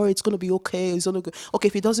them, don't worry, it's gonna be okay. It's gonna go okay.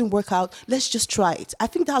 If it doesn't work out, let's just try it. I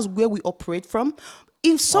think that's where we operate from.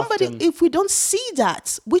 Often. If we don't see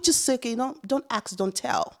that, we just say, okay, don't ask, don't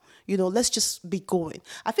tell. Let's just be going.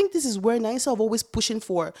 I think this is where instead of always pushing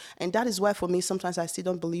for, and that is why for me sometimes I still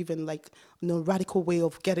don't believe in like radical way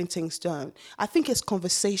of getting things done. I think it's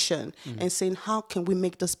conversation and saying how can we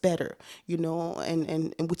make this better,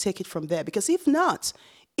 and we take it from there. Because if not,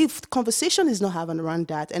 if conversation is not having around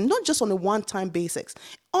that, and not just on a one-time basics,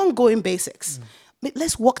 ongoing basics,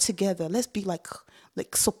 let's work together. Let's be like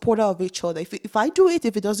supporter of each other. If I do it,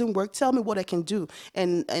 if it doesn't work, tell me what I can do.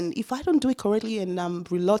 And if I don't do it correctly and I'm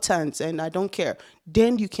reluctant and I don't care,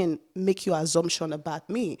 then you can make your assumption about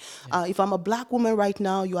me. If I'm a black woman right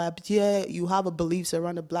now, you have a beliefs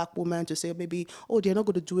around a black woman to say maybe, oh, they're not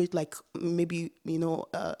going to do it like maybe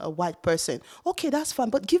a white person. Okay, that's fine,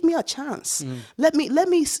 but give me a chance. Let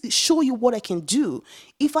me show you what I can do.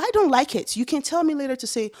 If I don't like it, you can tell me later to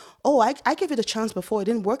say, oh, I gave it a chance before, it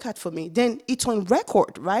didn't work out for me. Then it's on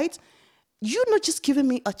record, right? You're not just giving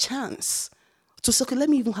me a chance to say, okay, let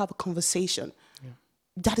me even have a conversation.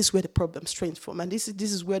 That is where the problem stems from, and this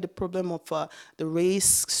is where the problem of the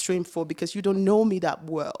race stems from, because you don't know me that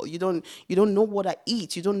well. You don't know what I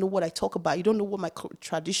eat. You don't know what I talk about. You don't know what my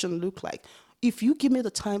tradition look like. If you give me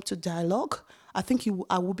the time to dialogue, I think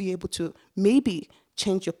I will be able to maybe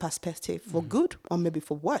change your perspective for good or maybe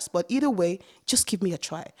for worse. But either way, just give me a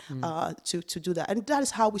try to do that, and that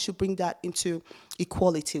is how we should bring that into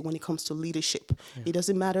equality when it comes to leadership. It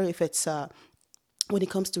doesn't matter if it's when it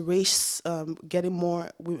comes to race, getting more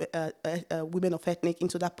women of ethnic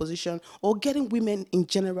into that position, or getting women in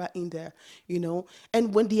general in there,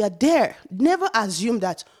 And when they are there, never assume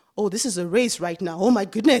that, oh, this is a race right now. Oh my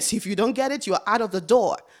goodness, if you don't get it, you're out of the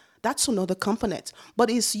door. That's another component. But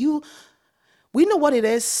it's you. We know what it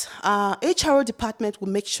is. HRO department will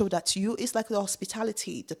make sure that it's like the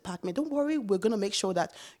hospitality department. Don't worry, we're going to make sure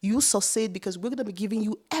that you succeed, because we're going to be giving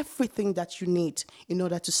you everything that you need in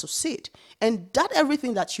order to succeed. And that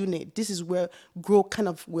everything that you need, this is where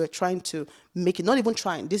we're trying to make it, not even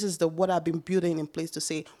trying. This is what I've been building in place to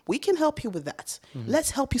say, we can help you with that.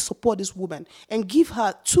 Let's help you support this woman and give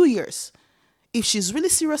her 2 years. If she's really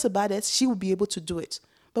serious about it, she will be able to do it.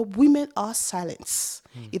 But women are silenced.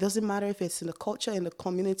 It doesn't matter if it's in the culture, in the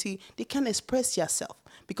community, they can't express yourself.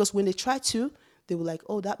 Because when they try to, they will like,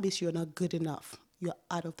 oh, that means you're not good enough. You're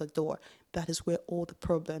out of the door. That is where all the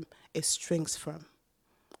problem is strings from.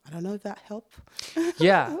 I don't know if that helped.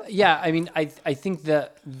 Yeah. I mean, I think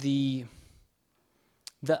the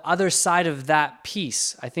other side of that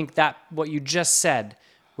piece, I think that what you just said,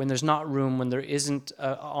 when there's not room, when there isn't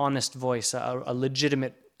an honest voice, a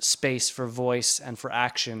legitimate space for voice and for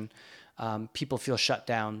action, people feel shut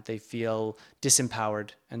down. They feel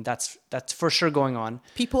disempowered, and that's for sure going on.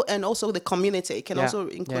 People, and also the community. It can Yeah. also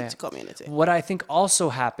include Yeah. the community. What I think also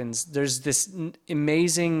happens, there's this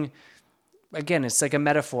amazing, again, it's like a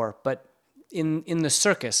metaphor, but in the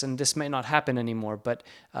circus, and this may not happen anymore, but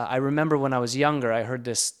I remember when I was younger, I heard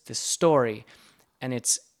this story, and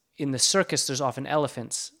it's in the circus, there's often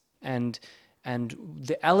elephants, and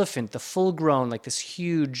the elephant, the full grown, like this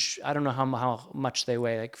huge, I don't know how much they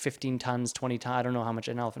weigh, like 15 tons, 20 tons, I don't know how much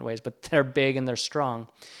an elephant weighs, but they're big and they're strong.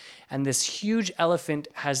 And this huge elephant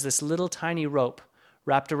has this little tiny rope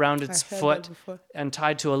wrapped around its I heard that foot before. and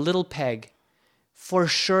tied to a little peg. For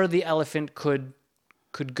sure the elephant could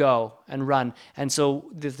go and run. And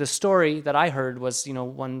so the story that I heard was,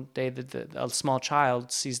 one day a small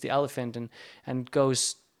child sees the elephant and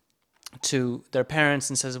goes to their parents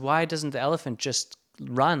and says, why doesn't the elephant just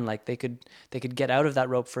run? Like they could get out of that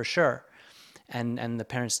rope for sure. And the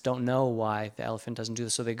parents don't know why the elephant doesn't do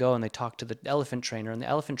this. So they go and they talk to the elephant trainer, and the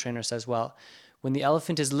elephant trainer says, well, when the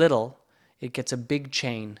elephant is little, it gets a big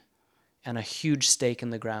chain and a huge stake in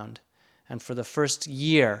the ground. And for the first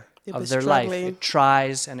year They'll of be their life, struggling. it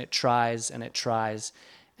tries and it tries and it tries,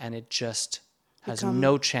 and it just has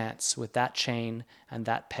no chance with that chain and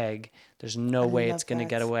that peg. There's no way it's love going to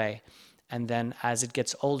get that. away. And then as it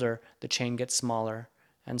gets older, the chain gets smaller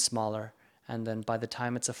and smaller. And then by the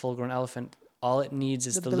time it's a full-grown elephant, all it needs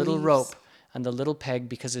is The the little beliefs. rope and the little peg,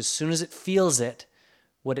 because as soon as it feels it,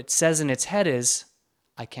 what it says in its head is,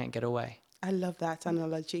 I can't get away. I love that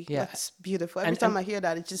analogy. Yeah. That's beautiful. Every And- time and- I hear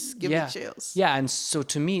that, it just gives me chills. Yeah, and so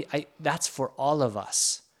to me, that's for all of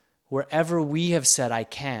us. Wherever we have said, I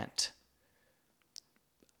can't,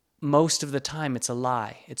 most of the time it's a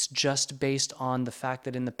lie. It's just based on the fact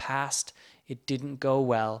that in the past it didn't go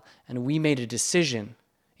well, and we made a decision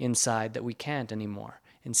inside that we can't anymore,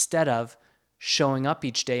 instead of showing up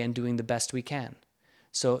each day and doing the best we can.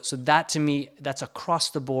 So that to me, that's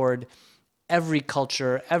across the board, every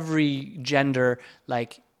culture, every gender.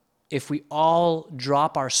 Like, if we all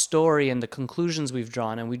drop our story and the conclusions we've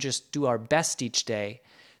drawn and we just do our best each day,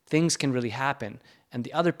 things can really happen. And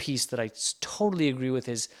the other piece that I totally agree with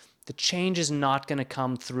is the change is not going to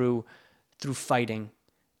come through fighting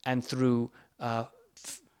and through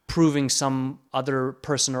proving some other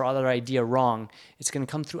person or other idea wrong. It's going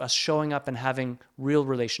to come through us showing up and having real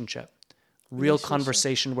relationship, real Relationship.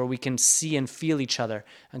 conversation where we can see and feel each other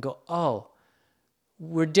and go, oh,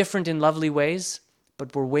 we're different in lovely ways,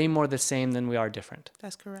 but we're way more the same than we are different.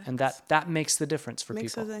 That's And correct. that makes the difference for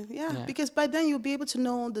Makes people. sense. Yeah, Yeah. because by then you'll be able to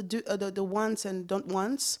know the wants and don't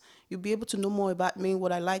wants. You'll be able to know more about me,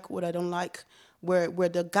 what I like, what I don't like, where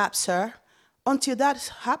the gaps are. Until that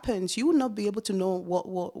happens, you will not be able to know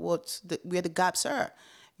where the gaps are.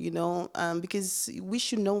 Because we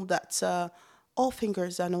should know that all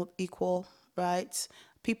fingers are not equal, right?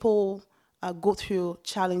 People go through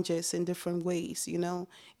challenges in different ways.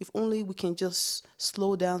 If only we can just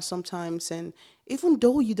slow down sometimes, and even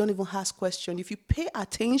though you don't even ask question, if you pay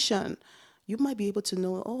attention, you might be able to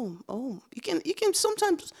know, you can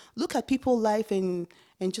sometimes look at people's life and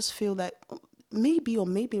just feel like, oh, maybe or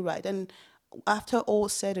maybe right. And after all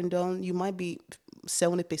said and done, you might be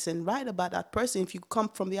 70% right about that person if you come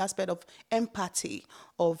from the aspect of empathy,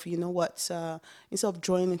 of what, instead of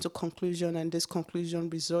drawing into conclusion, and this conclusion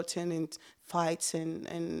resulting in fights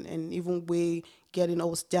and even way getting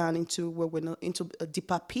us down into where we're not into a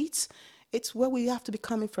deeper pit. It's where we have to be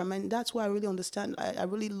coming from, and that's why I really understand. I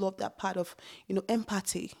really love that part of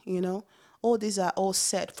empathy. All these are all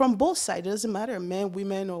said from both sides. It doesn't matter, men,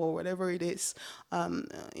 women, or whatever it is.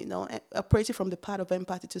 Operating from the part of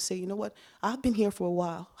empathy to say, you know what, I've been here for a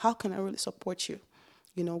while. How can I really support you?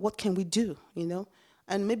 What can we do?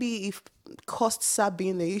 And maybe if costs are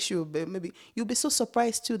being the issue, but maybe you'll be so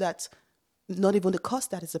surprised too that not even the cost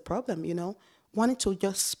that is the problem. Wanting to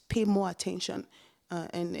just pay more attention,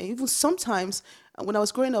 and even sometimes when I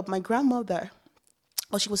was growing up, my grandmother.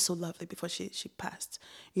 Oh, she was so lovely before she passed.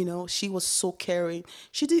 She was so caring.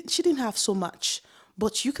 She didn't have so much,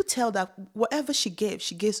 but you could tell that whatever she gave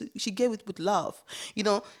it with love.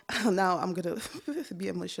 Now I'm gonna be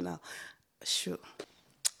emotional. Sure.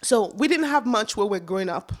 So we didn't have much when we're growing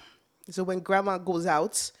up. So when grandma goes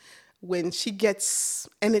out, when she gets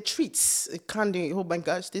any treats, a candy, oh my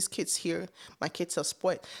gosh, this kid's here, my kids are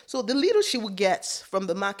spoiled. So the little she would get from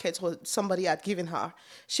the market or somebody had given her,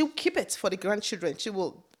 she'll keep it for the grandchildren. She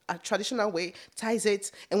will, a traditional way, ties it,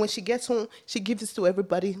 and when she gets home, she gives it to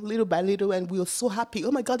everybody little by little, and we are so happy.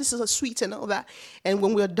 Oh my God, this is a sweet and all that. And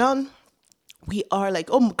when we're done, we are like,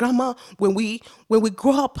 oh grandma, when we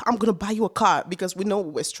grow up, I'm gonna buy you a car, because we know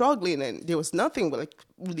we're struggling and there was nothing, we're like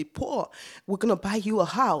really poor. We're gonna buy you a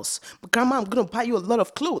house, but grandma, I'm gonna buy you a lot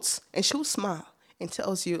of clothes. And she'll smile and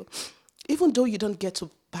tells you, even though you don't get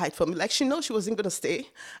to buy it for me, like she knows she wasn't gonna stay,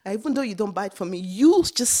 and even though you don't buy it for me, you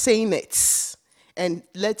just saying it and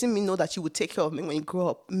letting me know that you would take care of me when you grow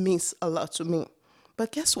up means a lot to me.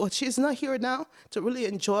 But guess what? She's not here now to really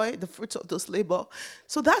enjoy the fruits of those labor.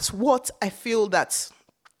 So that's what I feel that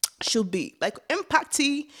should be like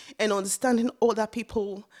empathy and understanding other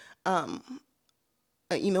people, where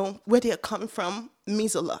they are coming from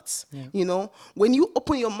means a lot. Yeah. When you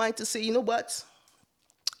open your mind to say, you know what,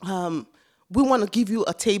 we want to give you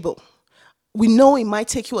a table. We know it might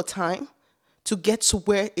take you a time to get to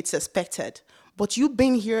where it's expected, but you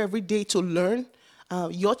being here every day to learn,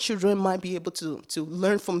 your children might be able to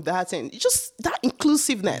learn from that, and just that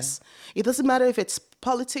inclusiveness. It doesn't matter if it's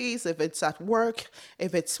politics, if it's at work,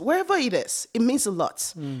 if it's wherever it is, it means a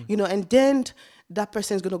lot. And then that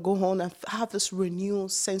person is going to go home and have this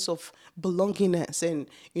renewed sense of belongingness and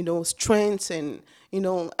strength. And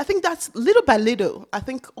I think that's little by little. I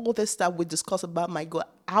think all this that we discuss about my God,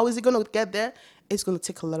 how is it going to get there? It's going to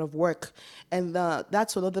take a lot of work. And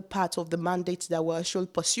that's another part of the mandate that we're actually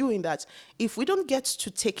pursuing, that if we don't get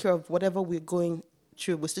to take care of whatever we're going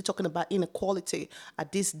through, we're still talking about inequality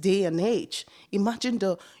at this day and age. Imagine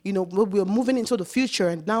we're moving into the future,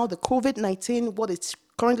 and now the COVID-19, what is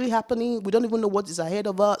currently happening, we don't even know what is ahead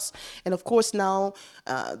of us. And of course now,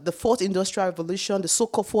 the fourth industrial revolution, the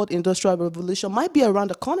so-called fourth industrial revolution, might be around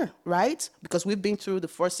the corner, right? Because we've been through the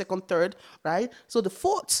first, second, third, right? So the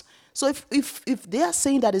fourth. So if they are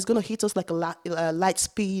saying that it's going to hit us like a light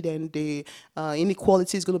speed, and the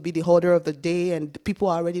inequality is going to be the order of the day, and the people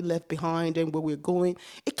are already left behind and where we're going,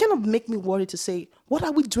 it kind of make me worry to say, what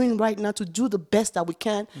are we doing right now to do the best that we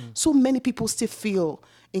can? So many people still feel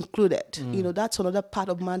included. That's another part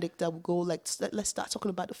of mandate that will go like, let's start talking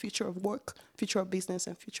about the future of work, future of business,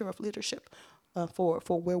 and future of leadership. For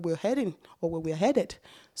where we're heading or where we're headed.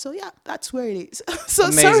 So yeah, that's where it is. So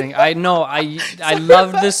sorry. Amazing. I know. I Sorry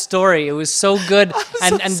love about, this story. It was so good.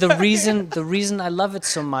 I'm so And sorry. the reason I love it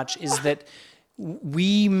so much is that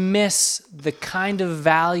we miss the kind of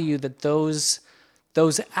value that those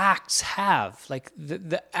acts have. Like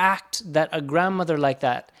the act that a grandmother like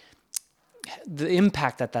that, the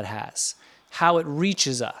impact that that has, how it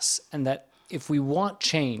reaches us, and that if we want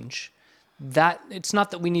change, that it's not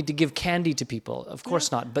that we need to give candy to people, of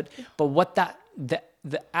course not, but what that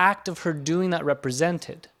the act of her doing that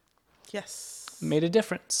represented Yes. made a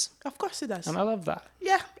difference, Of course it does. and I love that.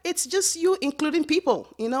 Yeah, it's just you including people,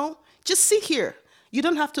 Just sit here. You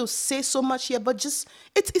don't have to say so much here, but just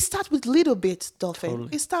it starts with little bit, Dolphin.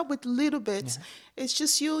 Totally. It starts with little bit. It's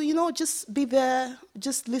just just be there,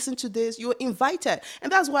 just listen to this. You're invited. And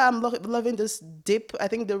that's why I'm loving this dip. I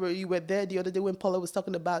think you were there the other day when Paula was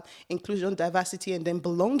talking about inclusion, diversity, and then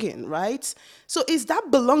belonging, right? So it's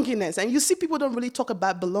that belongingness. And you see people don't really talk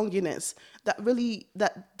about belongingness.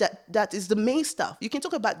 That is the main stuff. You can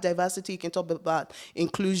talk about diversity, you can talk about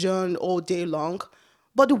inclusion all day long.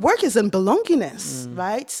 But the work is in belongingness,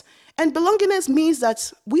 right? And belongingness means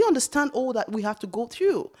that we understand all that we have to go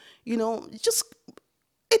through. Just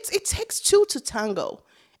it takes two to tango.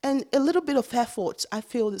 And a little bit of effort, I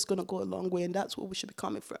feel, is going to go a long way, and that's where we should be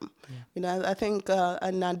coming from. I think,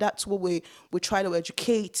 and that's what we try to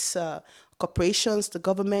educate corporations, the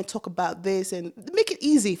government, talk about this, and make it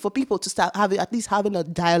easy for people to start at least having a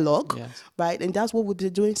dialogue, Yes. right? And that's what we've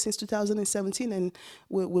been doing since 2017, and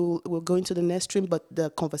we'll go into the next stream. But the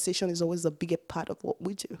conversation is always a bigger part of what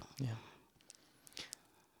we do. Yeah.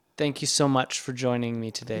 Thank you so much for joining me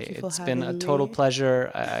today. Thank you for It's been a having total me.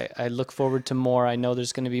 pleasure. I look forward to more. I know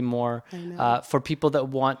there's going to be more. I know. For people that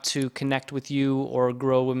want to connect with you or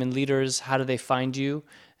grow women leaders, how do they find you?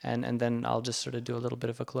 And then I'll just sort of do a little bit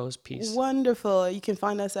of a close piece. Wonderful. You can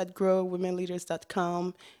find us at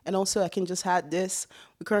growwomenleaders.com. And also, I can just add this.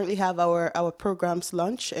 We currently have our programs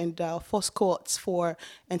launch, and our first cohorts for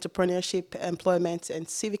entrepreneurship, employment, and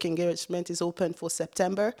civic engagement is open for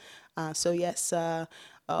September. So yes,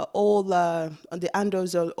 all the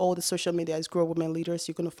handles of all the social media is Grow Women Leaders.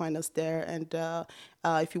 You're going to find us there. And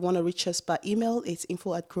if you want to reach us by email, it's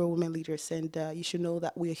info@growwomenleaders. And you should know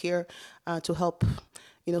that we're here to help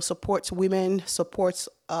support women, support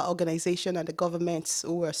organization and the governments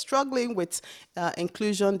who are struggling with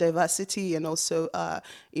inclusion, diversity, and also,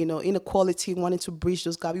 inequality, wanting to bridge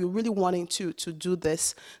those gaps. We're really wanting to do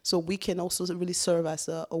this so we can also really serve as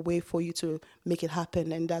a way for you to make it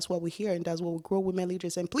happen. And that's what we're here, and that's what we Grow Women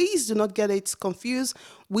Leaders. And please do not get it confused.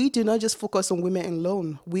 We do not just focus on women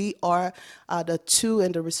alone. We are the tool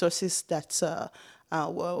and the resources that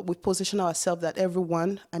we position ourselves that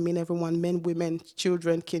everyone, men, women,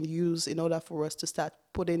 children can use in order for us to start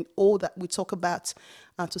putting all that we talk about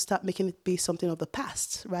to start making it be something of the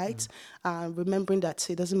past, right? Remembering that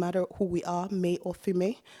it doesn't matter who we are, male or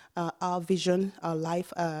female, our vision, our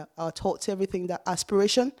life, our thoughts, everything, that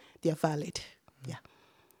aspiration, they are valid. Yeah.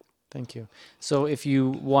 Thank you. So if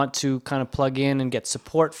you want to kind of plug in and get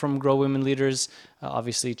support from Grow Women Leaders,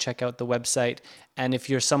 obviously check out the website. And if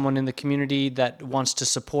you're someone in the community that wants to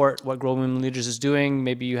support what Grow Women Leaders is doing,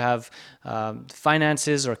 maybe you have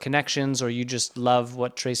finances or connections, or you just love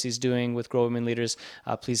what Tracy's doing with Grow Women Leaders,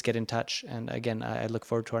 please get in touch. And again, I look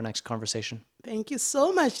forward to our next conversation. Thank you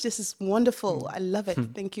so much. This is wonderful. I love it.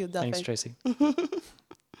 Thank you, Daphne. Thanks, Tracy.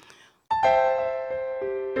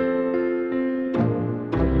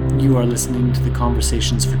 You are listening to the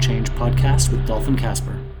Conversations for Change podcast with Dolphin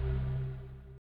Casper.